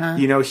Mother,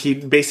 he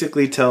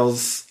basically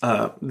tells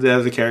the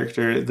other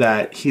character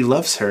that he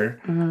loves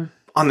her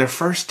on their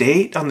first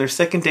date, on their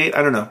second date.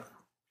 I don't know.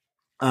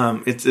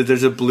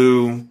 There's a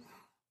blue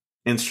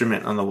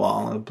instrument on the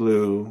wall, a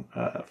blue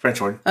French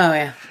horn. Oh,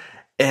 yeah.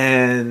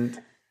 And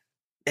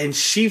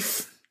she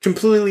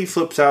completely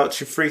flips out.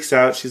 She freaks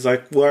out. She's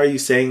like, why are you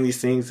saying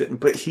these things?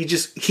 But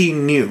he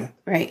knew.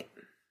 Right.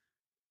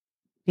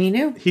 He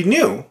knew. He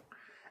knew.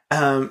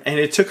 And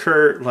it took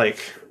her,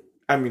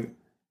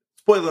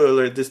 spoiler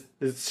alert, this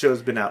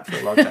show's been out for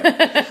a long time.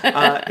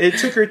 It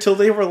took her till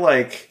they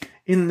were,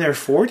 in their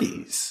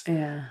 40s.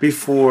 Yeah.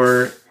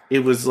 Before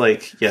it was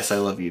like, yes, I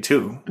love you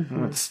too.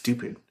 That's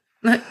stupid.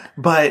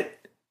 But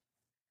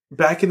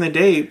back in the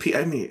day,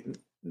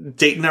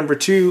 date number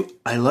 2,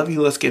 I love you,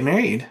 let's get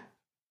married.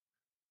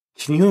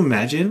 Can you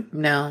imagine?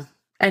 No.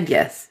 And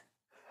yes.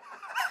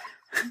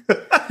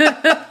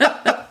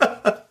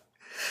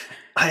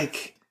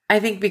 I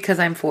think because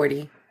I'm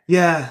 40.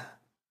 Yeah.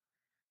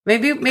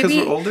 Maybe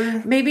we're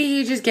older? Maybe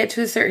you just get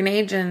to a certain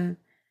age and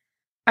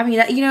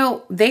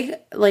they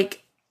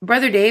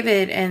Brother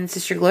David and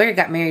Sister Gloria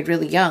got married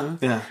really young.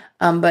 Yeah.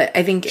 But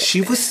I think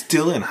she was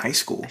still in high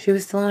school. She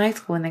was still in high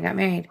school when they got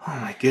married. Oh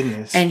my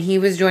goodness. And he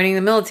was joining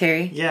the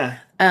military. Yeah.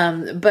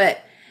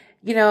 But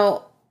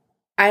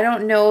I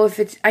don't know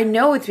if I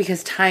know it's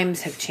because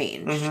times have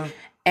changed.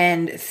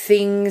 And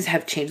things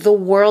have changed. The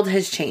world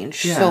has changed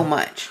so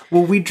much.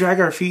 Well, we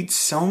drag our feet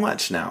so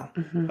much now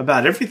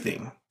about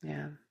everything.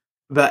 Yeah.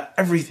 About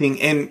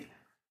everything. And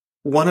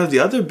one of the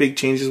other big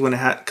changes when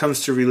it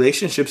comes to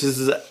relationships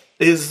is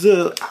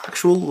the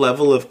actual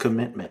level of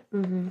commitment.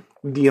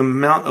 The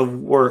amount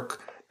of work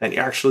that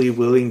you're actually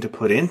willing to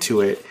put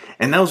into it.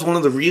 And that was one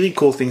of the really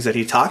cool things that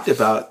he talked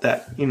about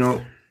that,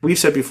 we've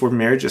said before,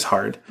 marriage is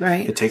hard.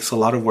 Right. It takes a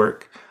lot of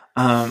work.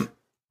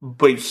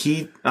 But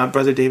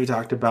Brother David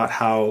talked about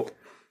how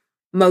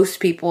most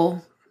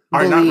people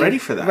are not ready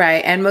for that.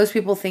 Right. And most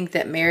people think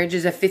that marriage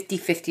is a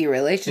 50-50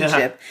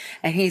 relationship.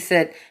 Yeah. And he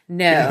said,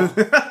 no,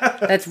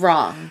 that's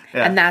wrong.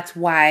 Yeah. And that's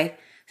why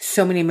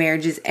so many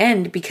marriages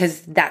end,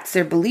 because that's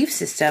their belief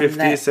system. 50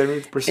 to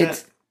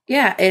 70%.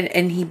 Yeah.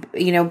 And he,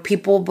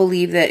 people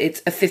believe that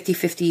it's a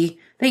 50-50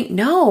 thing.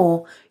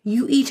 No,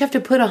 you each have to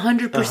put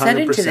 100%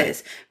 into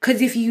this.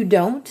 Because if you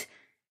don't,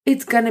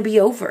 it's going to be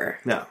over.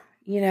 Yeah.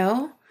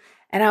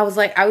 And I was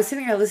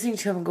sitting there listening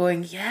to him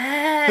going,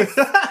 yes,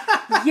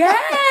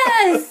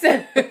 yes.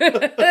 It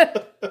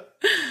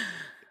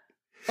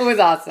was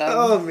awesome.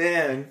 Oh,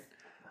 man.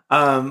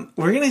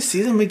 We're going to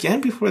see them again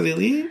before they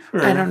leave?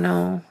 Or? I don't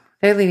know.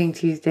 They're leaving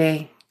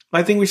Tuesday.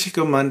 I think we should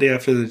go Monday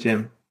after the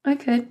gym. I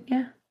could,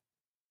 yeah.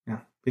 Yeah,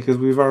 because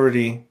we've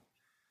already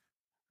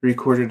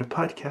recorded a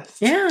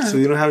podcast. Yeah. So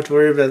you don't have to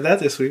worry about that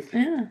this week.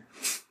 Yeah.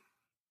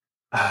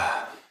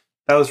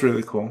 That was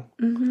really cool.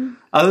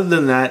 Other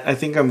than that, I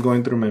think I'm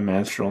going through my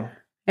menstrual.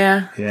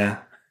 Yeah. Yeah.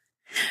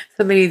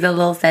 Somebody's a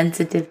little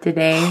sensitive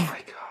today. Oh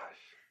my gosh.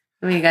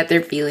 Somebody got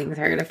their feelings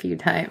hurt a few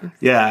times.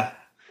 Yeah.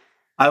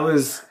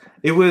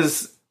 It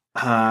was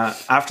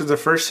after the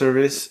first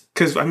service,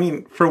 because,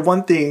 for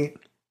one thing,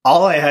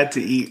 all I had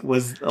to eat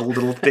was a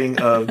little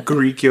thing of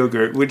Greek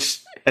yogurt,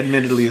 which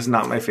admittedly is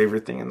not my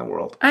favorite thing in the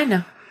world. I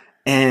know.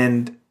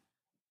 and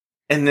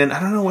then I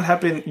don't know what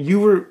happened. You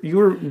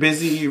were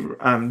busy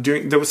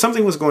doing. There was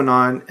something was going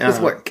on with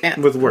work. Yeah.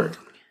 With work,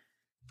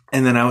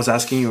 and then I was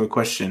asking you a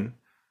question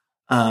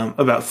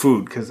about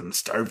food because I'm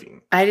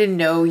starving. I didn't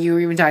know you were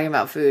even talking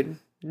about food.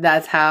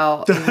 That's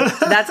how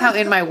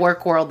in my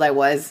work world I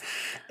was.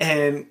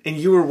 And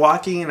you were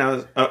walking, and I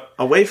was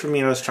away from me,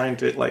 and I was trying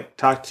to like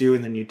talk to you,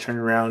 and then you turned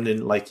around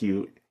and like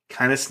you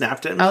kind of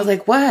snapped at me. I was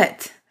like,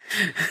 "What?"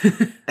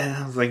 And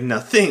I was like,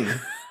 "Nothing."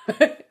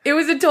 It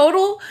was a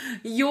total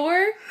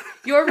your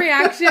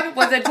reaction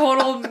was a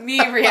total me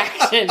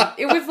reaction.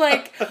 It was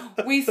like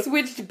we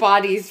switched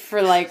bodies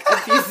for like a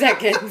few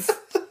seconds.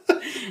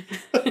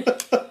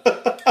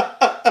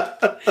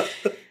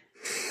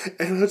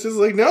 And I was just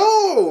like,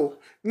 no.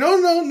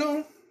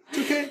 It's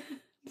okay.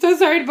 So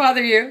sorry to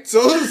bother you.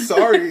 So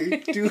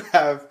sorry to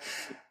have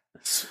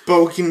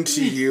spoken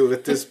to you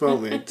at this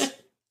moment.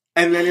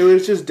 And then it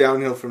was just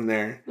downhill from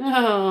there.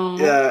 Oh.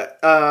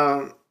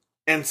 Yeah.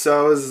 And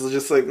so I was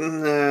just like,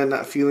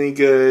 not feeling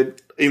good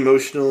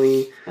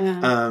emotionally.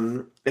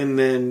 And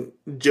then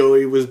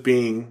Joey was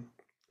being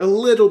a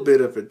little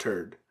bit of a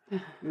turd.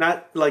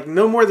 Not like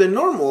no more than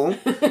normal.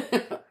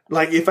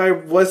 Like if I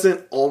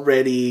wasn't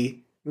already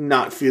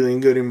not feeling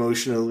good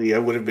emotionally, I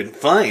would have been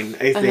fine,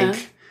 I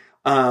think.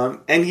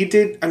 And he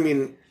did, I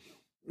mean,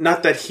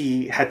 not that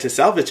he had to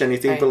salvage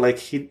anything, but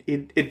like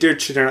it did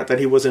turn out that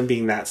he wasn't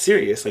being that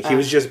serious. Like he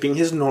was just being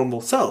his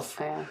normal self.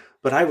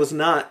 But I was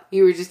not.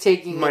 You were just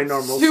taking my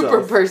normal super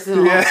self.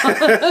 Personal.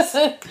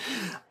 Yes.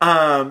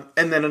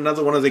 And then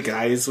another one of the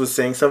guys was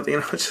saying something,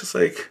 and I was just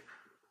like,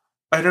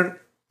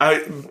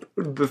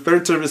 the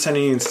third service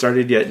hadn't even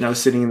started yet, and I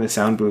was sitting in the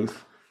sound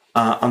booth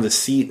on the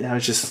seat, and I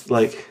was just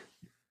like,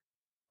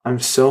 I'm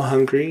so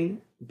hungry,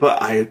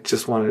 but I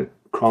just want to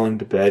crawl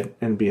into bed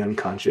and be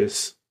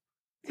unconscious.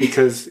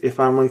 Because if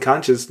I'm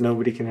unconscious,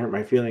 nobody can hurt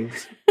my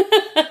feelings.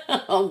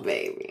 Oh,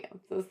 baby. I'm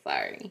so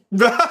sorry.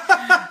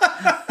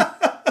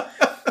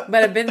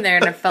 But I've been there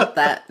and I felt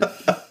that.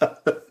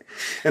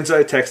 And so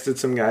I texted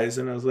some guys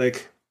and I was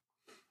like,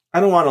 I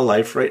don't want a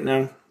life right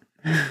now.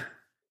 And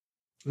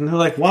they're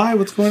like, why?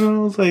 What's going on? I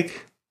was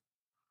like,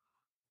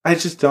 I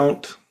just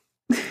don't.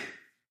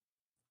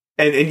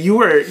 And you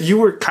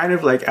were kind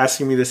of like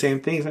asking me the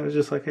same things. I was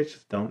just like, I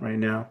just don't right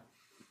now.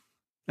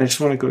 I just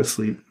want to go to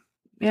sleep.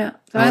 Yeah.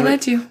 So I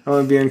let you. I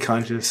want to be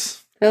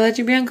unconscious. I let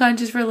you be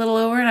unconscious for a little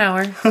over an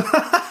hour.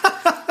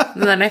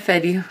 And then I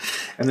fed you.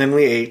 And then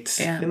we ate.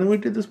 Yeah. And then we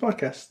did this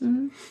podcast.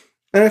 Mm-hmm.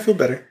 And I feel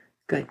better.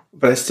 Good.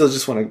 But I still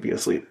just want to be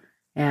asleep.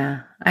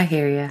 Yeah. I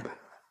hear you.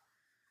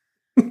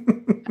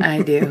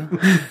 I do.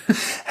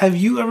 Have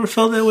you ever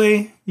felt that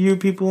way, you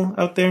people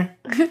out there?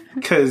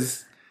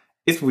 Because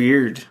it's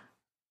weird.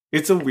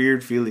 It's a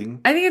weird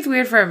feeling. I think it's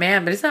weird for a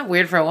man, but it's not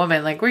weird for a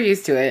woman. Like, we're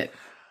used to it.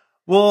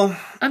 Well,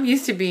 I'm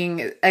used to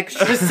being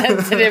extra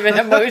sensitive and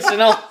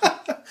emotional.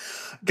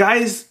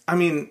 Guys, I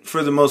mean,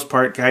 for the most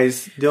part,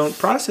 guys don't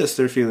process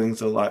their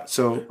feelings a lot.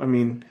 So, I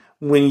mean,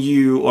 when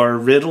you are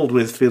riddled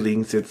with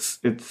feelings, it's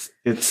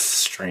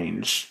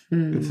strange.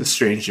 Mm. It's a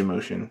strange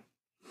emotion.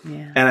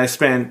 Yeah. And I've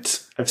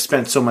spent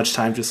so much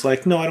time just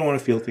like, no, I don't want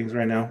to feel things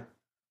right now.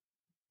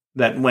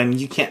 That when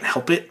you can't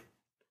help it,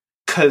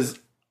 because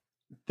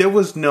there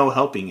was no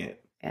helping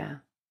it. Yeah.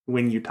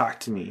 When you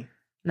talked to me.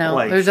 No,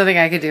 there's nothing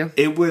I could do.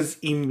 It was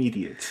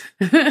immediate.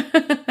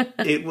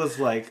 It was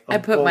like I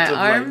put my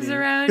arms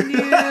around you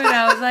and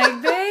I was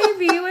like,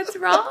 baby, what's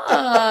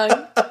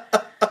wrong?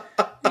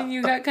 And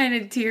you got kind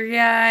of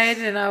teary-eyed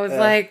and I was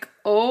like,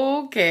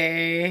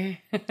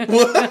 okay.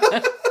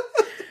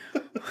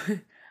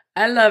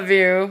 I love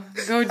you.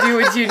 Go do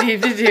what you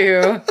need to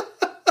do.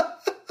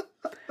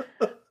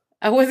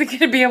 I wasn't going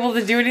to be able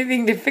to do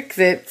anything to fix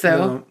it,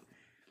 so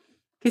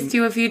kissed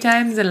you a few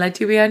times and let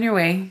you be on your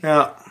way.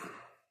 Yeah.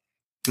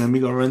 Let me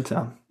go run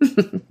town.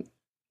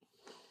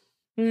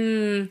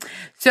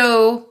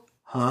 So,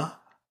 huh?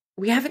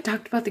 We haven't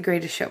talked about The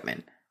Greatest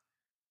Showman.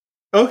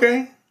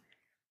 Okay.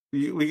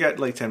 We got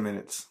like 10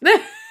 minutes.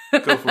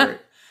 Go for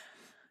it.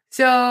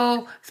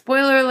 So,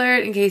 spoiler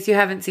alert, in case you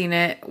haven't seen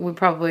it, we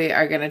probably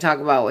are going to talk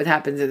about what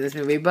happens in this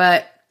movie,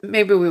 but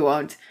maybe we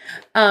won't.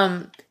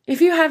 If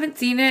you haven't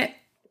seen it,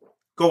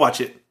 go watch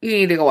it. You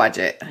need to go watch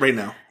it. Right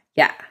now.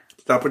 Yeah.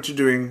 Stop what you're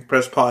doing,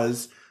 press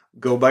pause,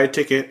 go buy a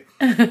ticket,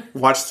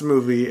 watch the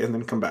movie, and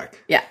then come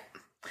back. Yeah.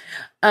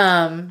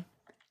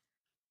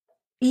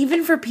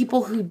 Even for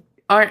people who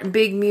aren't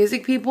big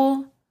music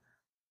people,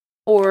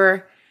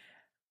 or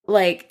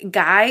like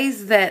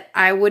guys that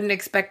I wouldn't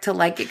expect to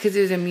like it because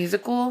it was a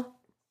musical,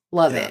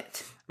 love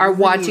it. Are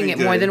really watching it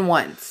more than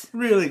once.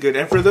 Really good.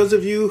 And for those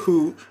of you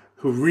who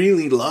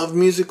really love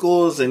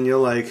musicals and you're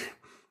like,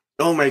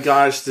 oh my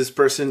gosh, this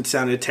person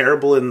sounded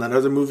terrible in that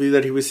other movie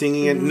that he was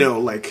singing in. No,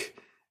 like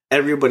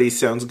everybody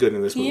sounds good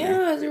in this movie.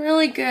 Yeah, it was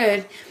really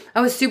good.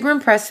 I was super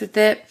impressed with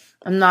it.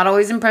 I'm not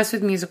always impressed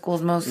with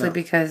musicals, mostly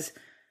because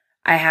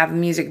I have a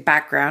music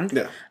background.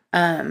 Yeah.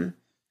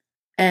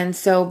 And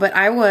so, but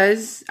I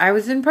was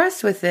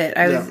impressed with it.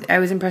 I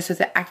was impressed with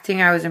the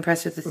acting. I was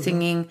impressed with the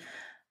singing.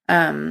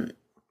 And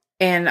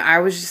I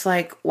was just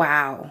like,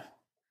 wow.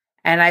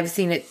 And I've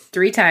seen it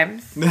 3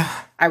 times.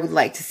 I would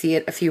like to see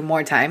it a few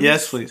more times.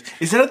 Yes, please.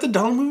 Is it at the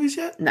Donald movies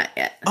yet? Not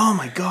yet. Oh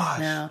my gosh.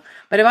 No.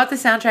 But about the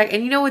soundtrack,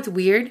 and you know what's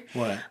weird?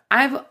 What?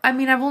 I've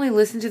only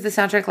listened to the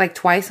soundtrack like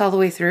twice all the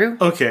way through.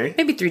 Okay.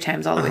 Maybe 3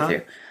 times all the way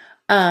through.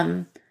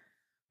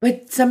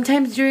 But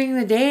sometimes during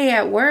the day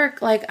at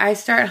work, like I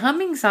start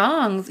humming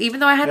songs, even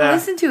though I hadn't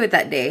listened to it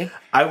that day.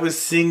 I was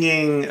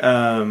singing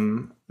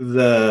what's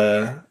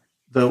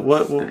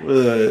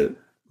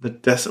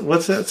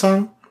that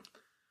song?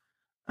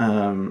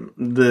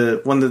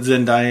 The one that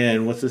Zendaya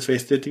and what's his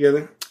face did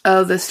together.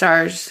 Oh, the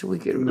stars. We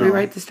could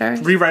rewrite the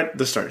stars. Rewrite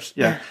the stars.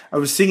 Yeah. I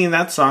was singing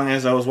that song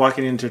as I was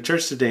walking into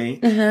church today,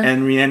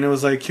 and Rihanna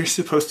was like, "You're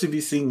supposed to be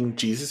singing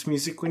Jesus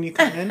music when you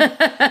come in,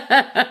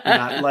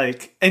 not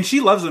like." And she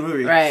loves the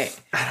movie, right?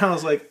 And I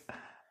was like,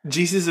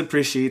 "Jesus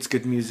appreciates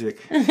good music,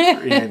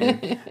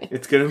 Rihanna.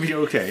 It's gonna be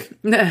okay."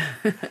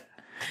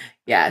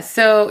 Yeah,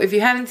 so if you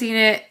haven't seen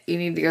it, you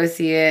need to go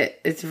see it.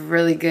 It's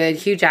really good.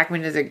 Hugh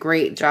Jackman does a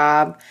great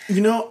job.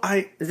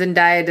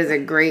 Zendaya does a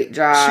great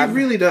job. She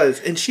really does.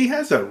 And she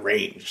has a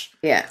range.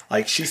 Yeah.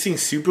 Like, she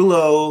sings super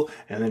low,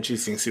 and then she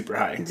sings super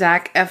high.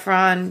 Zac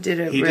Efron did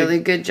a really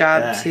good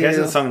job, too. He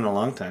hasn't sung in a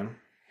long time.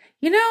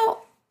 You know,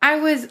 I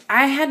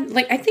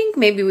think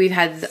maybe we've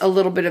had a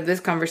little bit of this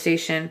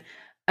conversation,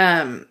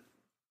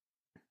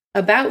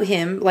 about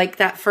him, like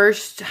that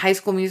first High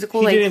School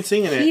Musical. He didn't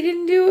sing in it. He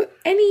didn't do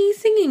any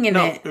singing in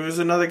it. No, it was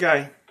another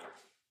guy.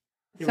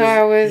 He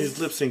was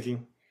lip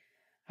syncing.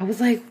 I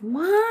was like,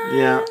 what?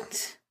 Yeah.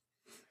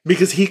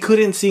 Because he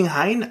couldn't sing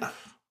high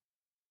enough.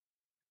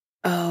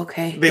 Oh,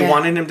 okay. They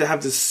wanted him to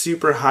have this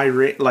super high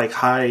rate, like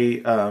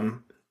high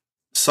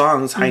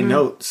songs, high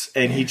notes,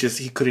 and he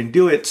couldn't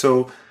do it.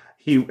 So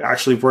he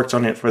actually worked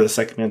on it for the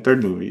second and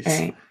third movies,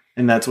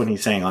 and that's when he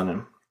sang on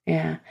them.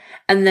 Yeah.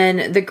 And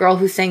then the girl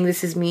who sang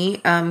This Is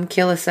Me,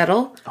 Kayla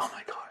Settle. Oh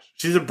my gosh.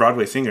 She's a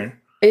Broadway singer.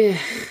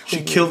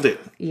 She killed it.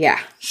 Yeah.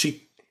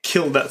 She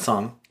killed that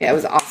song. Yeah, it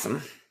was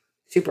awesome.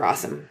 Super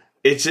awesome.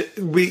 It's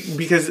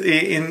because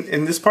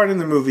in this part in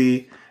the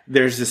movie,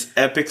 there's this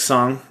epic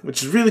song,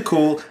 which is really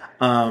cool.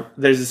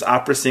 There's this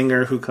opera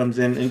singer who comes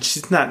in, and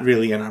she's not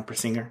really an opera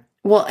singer.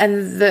 Well,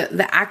 and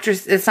the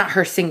actress, it's not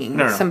her singing.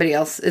 No. It's somebody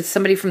else. It's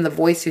somebody from The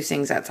Voice who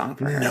sings that song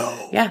for her.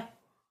 No. Yeah.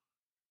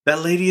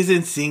 That lady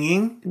isn't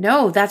singing?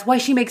 No, that's why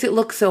she makes it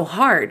look so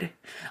hard.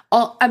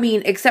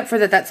 Except for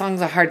that song's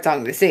a hard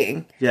song to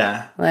sing.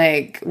 Yeah.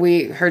 Like,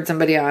 we heard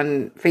somebody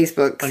on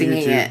Facebook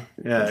singing it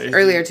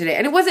earlier today.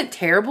 And it wasn't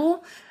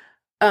terrible,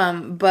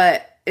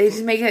 but it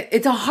just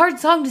it's a hard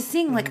song to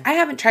sing. Like, I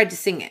haven't tried to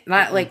sing it.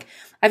 Not like,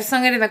 I've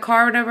sung it in the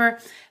car or whatever,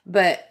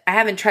 but I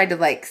haven't tried to,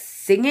 like,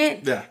 sing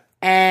it. Yeah.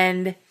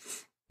 And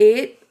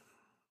They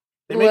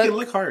make it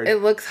look hard. It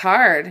looks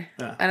hard.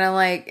 Yeah. And I'm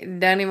like,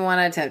 don't even want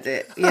to attempt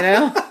it, you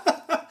know?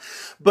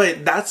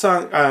 But that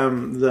song,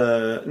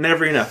 the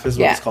Never Enough is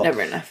what it's called.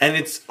 Never Enough. And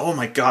it's, oh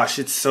my gosh,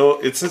 it's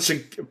such a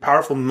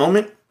powerful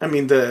moment. I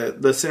mean, the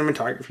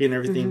cinematography and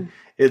everything,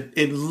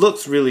 it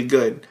looks really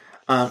good.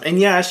 And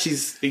yeah,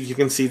 you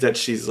can see that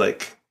she's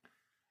like,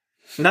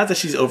 not that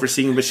she's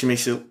oversinging, but she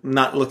makes it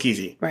not look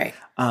easy. Right.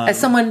 As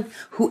someone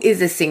who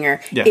is a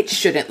singer, it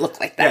shouldn't look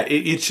like that.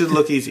 Yeah, it should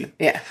look easy.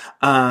 Yeah.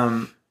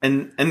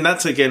 And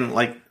that's, again,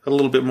 like, a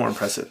little bit more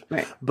impressive.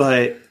 Right.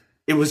 But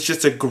it was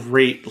just a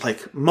great,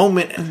 like,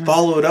 moment and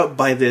followed up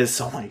by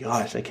this, oh my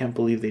gosh, I can't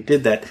believe they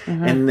did that.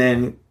 And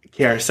then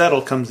Kiara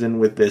Settle comes in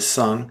with this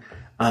song,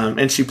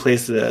 and she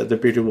plays the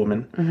bearded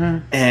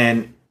woman.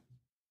 And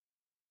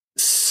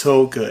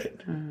so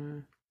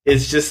good.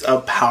 It's just a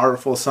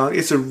powerful song.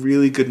 It's a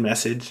really good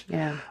message.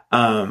 Yeah.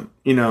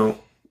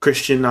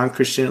 Christian,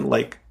 non-Christian,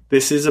 like,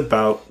 this is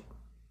about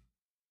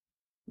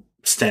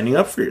standing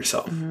up for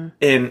yourself.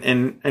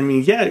 And I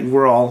mean, yeah,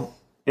 we're all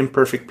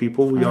imperfect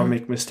people. We all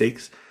make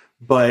mistakes,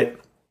 but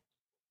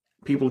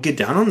people get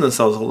down on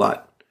themselves a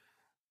lot,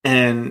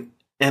 and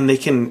they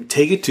can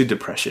take it to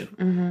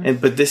depression.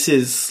 But this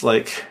is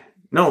like,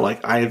 no,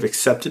 like, I have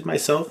accepted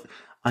myself.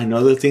 I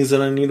know the things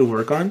that I need to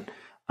work on.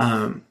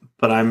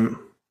 But I'm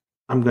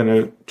going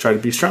to try to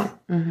be strong.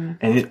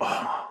 And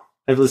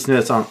I've listened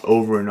to that song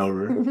over and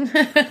over,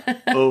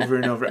 over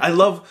and over. I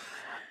love,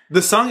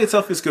 the song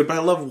itself is good, but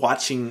I love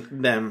watching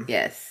them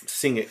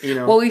sing it, you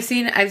know? Well, I've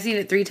seen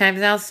it 3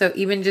 times now, so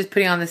even just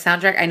putting on the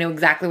soundtrack, I know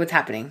exactly what's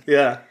happening.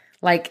 Yeah.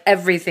 Like,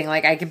 everything.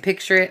 Like, I can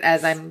picture it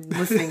as I'm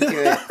listening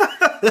to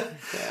it.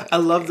 I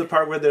love the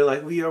part where they're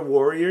like, we are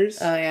warriors.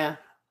 Oh, yeah.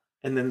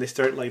 And then they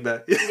start like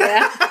that.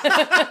 Yeah.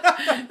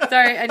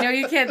 Sorry, I know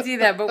you can't see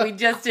that, but we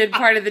just did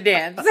part of the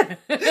dance.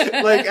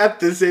 Like, at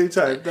the same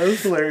time. That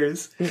was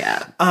hilarious.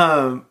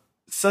 Yeah.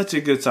 Such a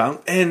good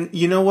song. And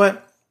you know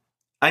what?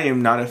 I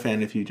am not a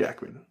fan of Hugh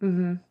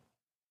Jackman.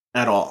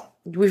 At all.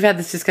 We've had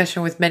this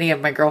discussion with many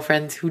of my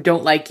girlfriends who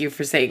don't like you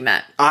for saying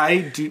that. I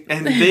do.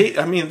 And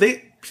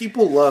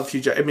people love Hugh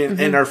Jackman.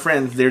 And our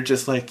friends, they're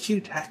just like, Hugh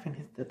Jackman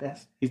is the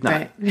best. He's not.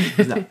 Right.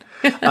 He's not.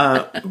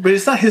 But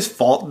it's not his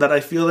fault that I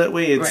feel that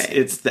way.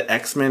 It's the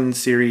X-Men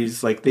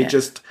series. Like, they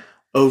just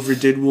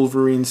overdid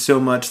Wolverine so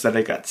much that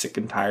I got sick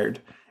and tired.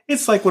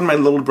 It's like when my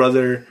little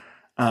brother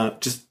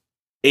just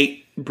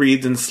ate,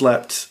 breathed, and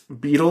slept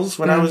Beatles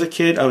when I was a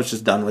kid. I was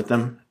just done with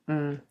them.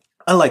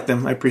 I like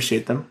them. I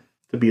appreciate them.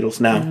 The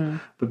Beatles now.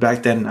 But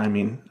back then, I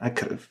mean, I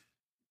could have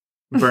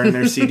burned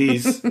their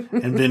CDs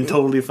and been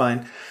totally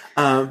fine.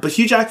 But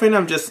Hugh Jackman,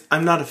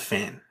 I'm not a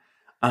fan.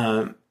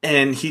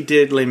 And he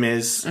did Les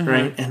Mis,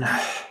 right? And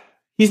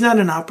he's not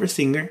an opera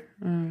singer.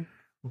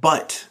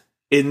 But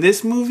in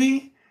this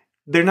movie,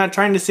 they're not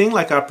trying to sing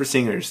like opera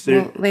singers.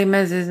 Les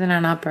Mis isn't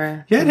an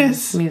opera. Yeah, it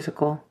is.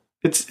 Musical.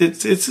 It's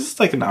just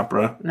like an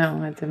opera.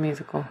 No, it's a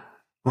musical.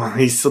 Well,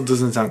 he still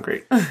doesn't sound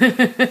great.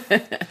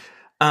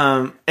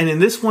 And in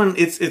this one,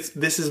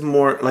 this is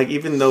more like,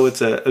 even though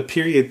it's a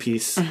period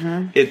piece,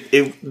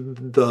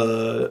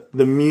 the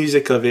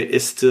music of it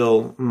is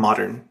still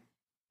modern,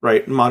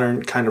 right?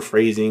 Modern kind of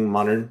phrasing,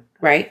 modern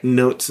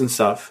notes and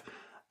stuff.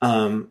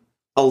 A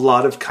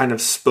lot of kind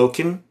of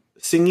spoken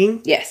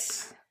singing.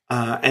 Yes.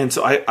 And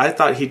so I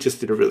thought he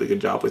just did a really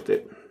good job with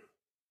it.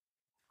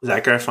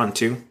 Zac Efron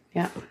too.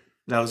 Yeah.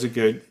 That was a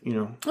good,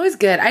 It was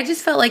good. I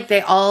just felt like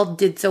they all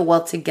did so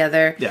well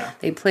together. Yeah.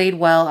 They played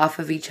well off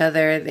of each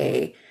other.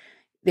 They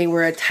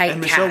were a tight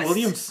and cast. Michelle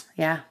Williams.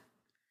 Yeah.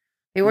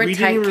 They were a tight cast.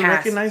 We didn't even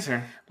recognize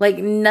her. Like,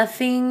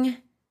 nothing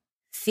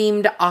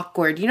seemed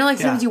awkward.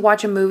 Sometimes you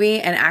watch a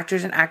movie and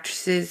actors and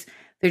actresses,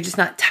 they're just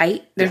not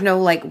tight. There's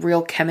no,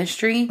 real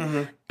chemistry.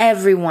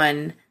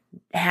 Everyone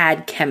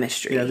had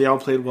chemistry. Yeah, they all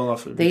played well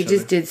off of They each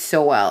just other. did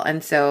so well.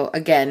 And so,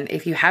 again,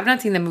 if you have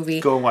not seen the movie,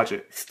 go and watch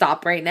it.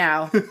 Stop right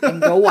now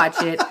and go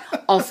watch it.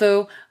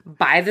 Also,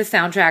 buy the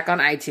soundtrack on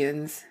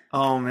iTunes.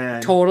 Oh,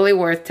 man. Totally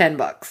worth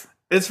 $10.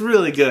 It's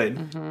really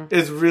good.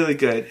 It's really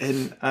good.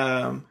 And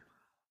I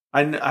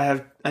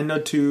know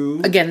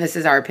too. Again, this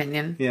is our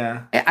opinion.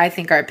 Yeah. I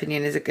think our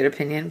opinion is a good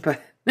opinion,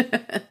 but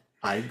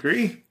I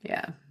agree.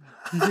 Yeah.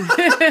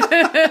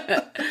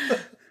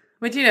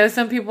 But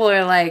some people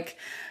are like,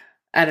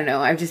 I don't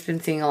know. I've just been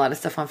seeing a lot of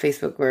stuff on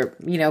Facebook where,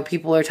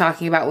 people are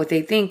talking about what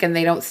they think and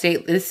they don't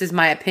state, this is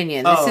my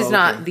opinion. This is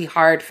not the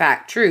hard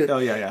fact truth. Oh,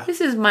 yeah.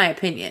 This is my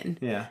opinion.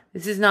 Yeah.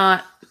 This is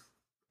not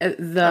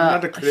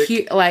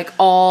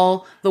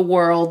all the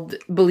world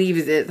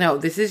believes it. No,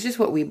 this is just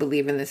what we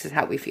believe and this is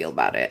how we feel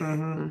about it.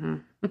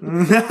 And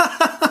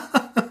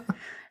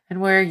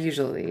we're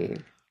usually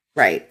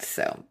right,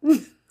 so.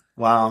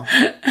 Wow.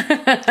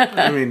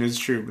 I mean, it's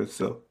true, but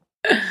still.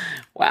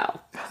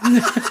 Wow.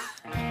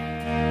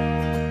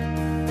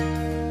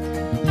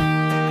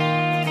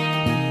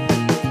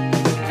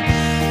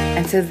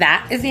 And so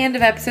that is the end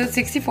of episode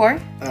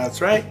 64. That's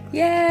right.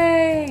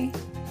 Yay!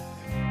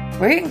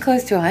 We're getting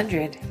close to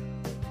 100.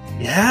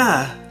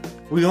 Yeah.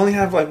 We only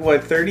have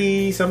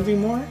 30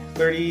 something more?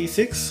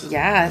 36?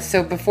 Yeah,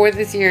 so before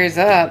this year is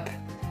up,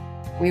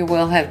 we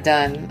will have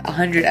done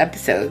 100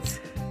 episodes.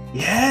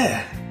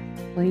 Yeah.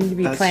 We need to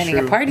be planning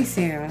a party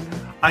soon.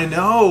 I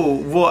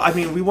know. Well, I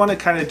mean, we want to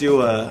kind of do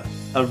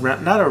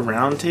not a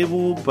round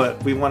table,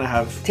 but we want to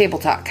have table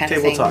talk kind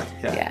of thing. Table talk,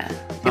 yeah. Yeah.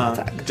 Table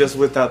talk. Just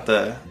without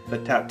the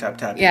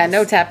tap. Yeah,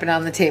 no tapping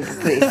on the table,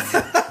 please.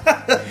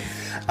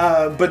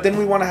 But then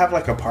we want to have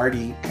a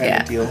party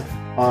kind of deal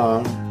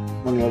on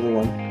the other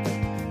one.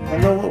 I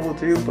don't know what we'll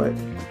do, but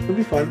it'll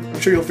be fun. I'm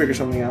sure you'll figure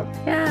something out.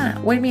 Yeah.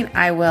 What do you mean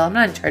I will? I'm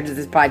not in charge of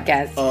this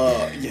podcast.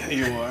 Yeah,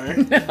 you are.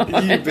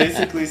 You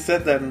basically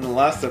said that in the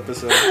last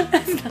episode.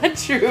 That's not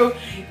true.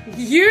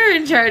 You're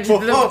in charge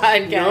of the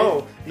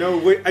podcast.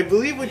 No. I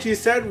believe what you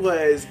said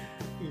was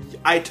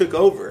I took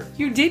over.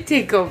 You did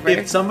take over.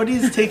 If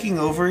somebody's taking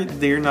over,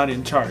 they're not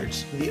in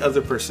charge. The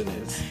other person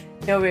is.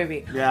 No,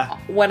 baby. Yeah.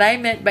 What I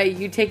meant by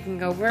you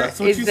taking over is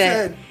that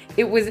said.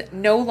 It was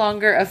no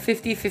longer a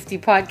 50-50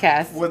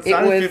 podcast. Well, it's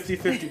not a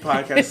 50-50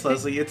 podcast,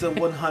 Leslie. It's a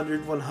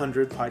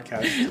 100-100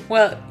 podcast.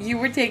 Well, you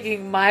were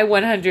taking my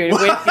 100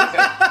 with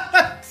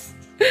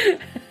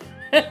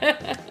you.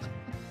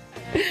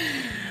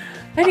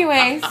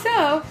 Anyway,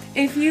 so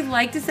if you'd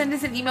like to send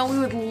us an email, we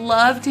would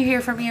love to hear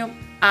from you.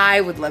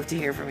 I would love to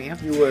hear from you.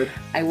 You would.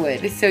 I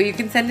would. So you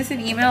can send us an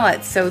email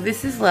at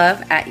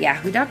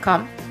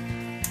sothissislove@yahoo.com.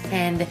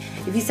 And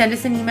if you send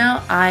us an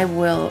email, I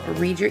will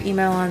read your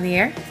email on the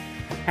air.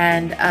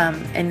 And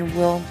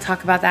we'll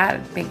talk about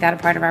that, make that a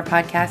part of our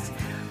podcast.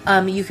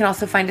 You can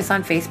also find us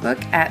on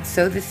Facebook at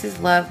So This Is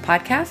Love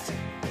Podcast.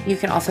 You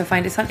can also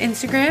find us on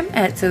Instagram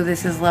at So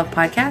This Is Love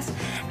Podcast.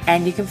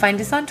 And you can find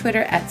us on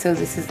Twitter at So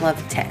This Is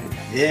Love 10.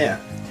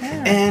 Yeah.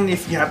 And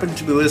if you happen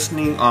to be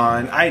listening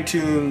on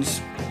iTunes,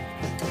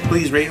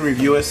 please rate and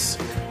review us.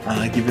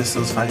 Give us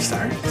those 5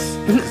 stars.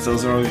 Because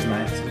those are always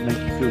nice. They make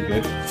you feel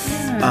good.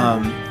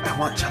 Yeah. I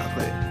want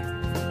chocolate.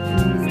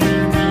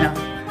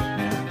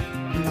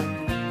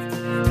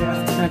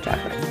 No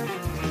chocolate.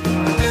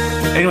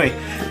 Anyway,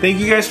 thank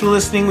you guys for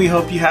listening. We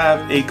hope you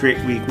have a great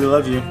week. We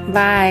love you.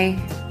 Bye.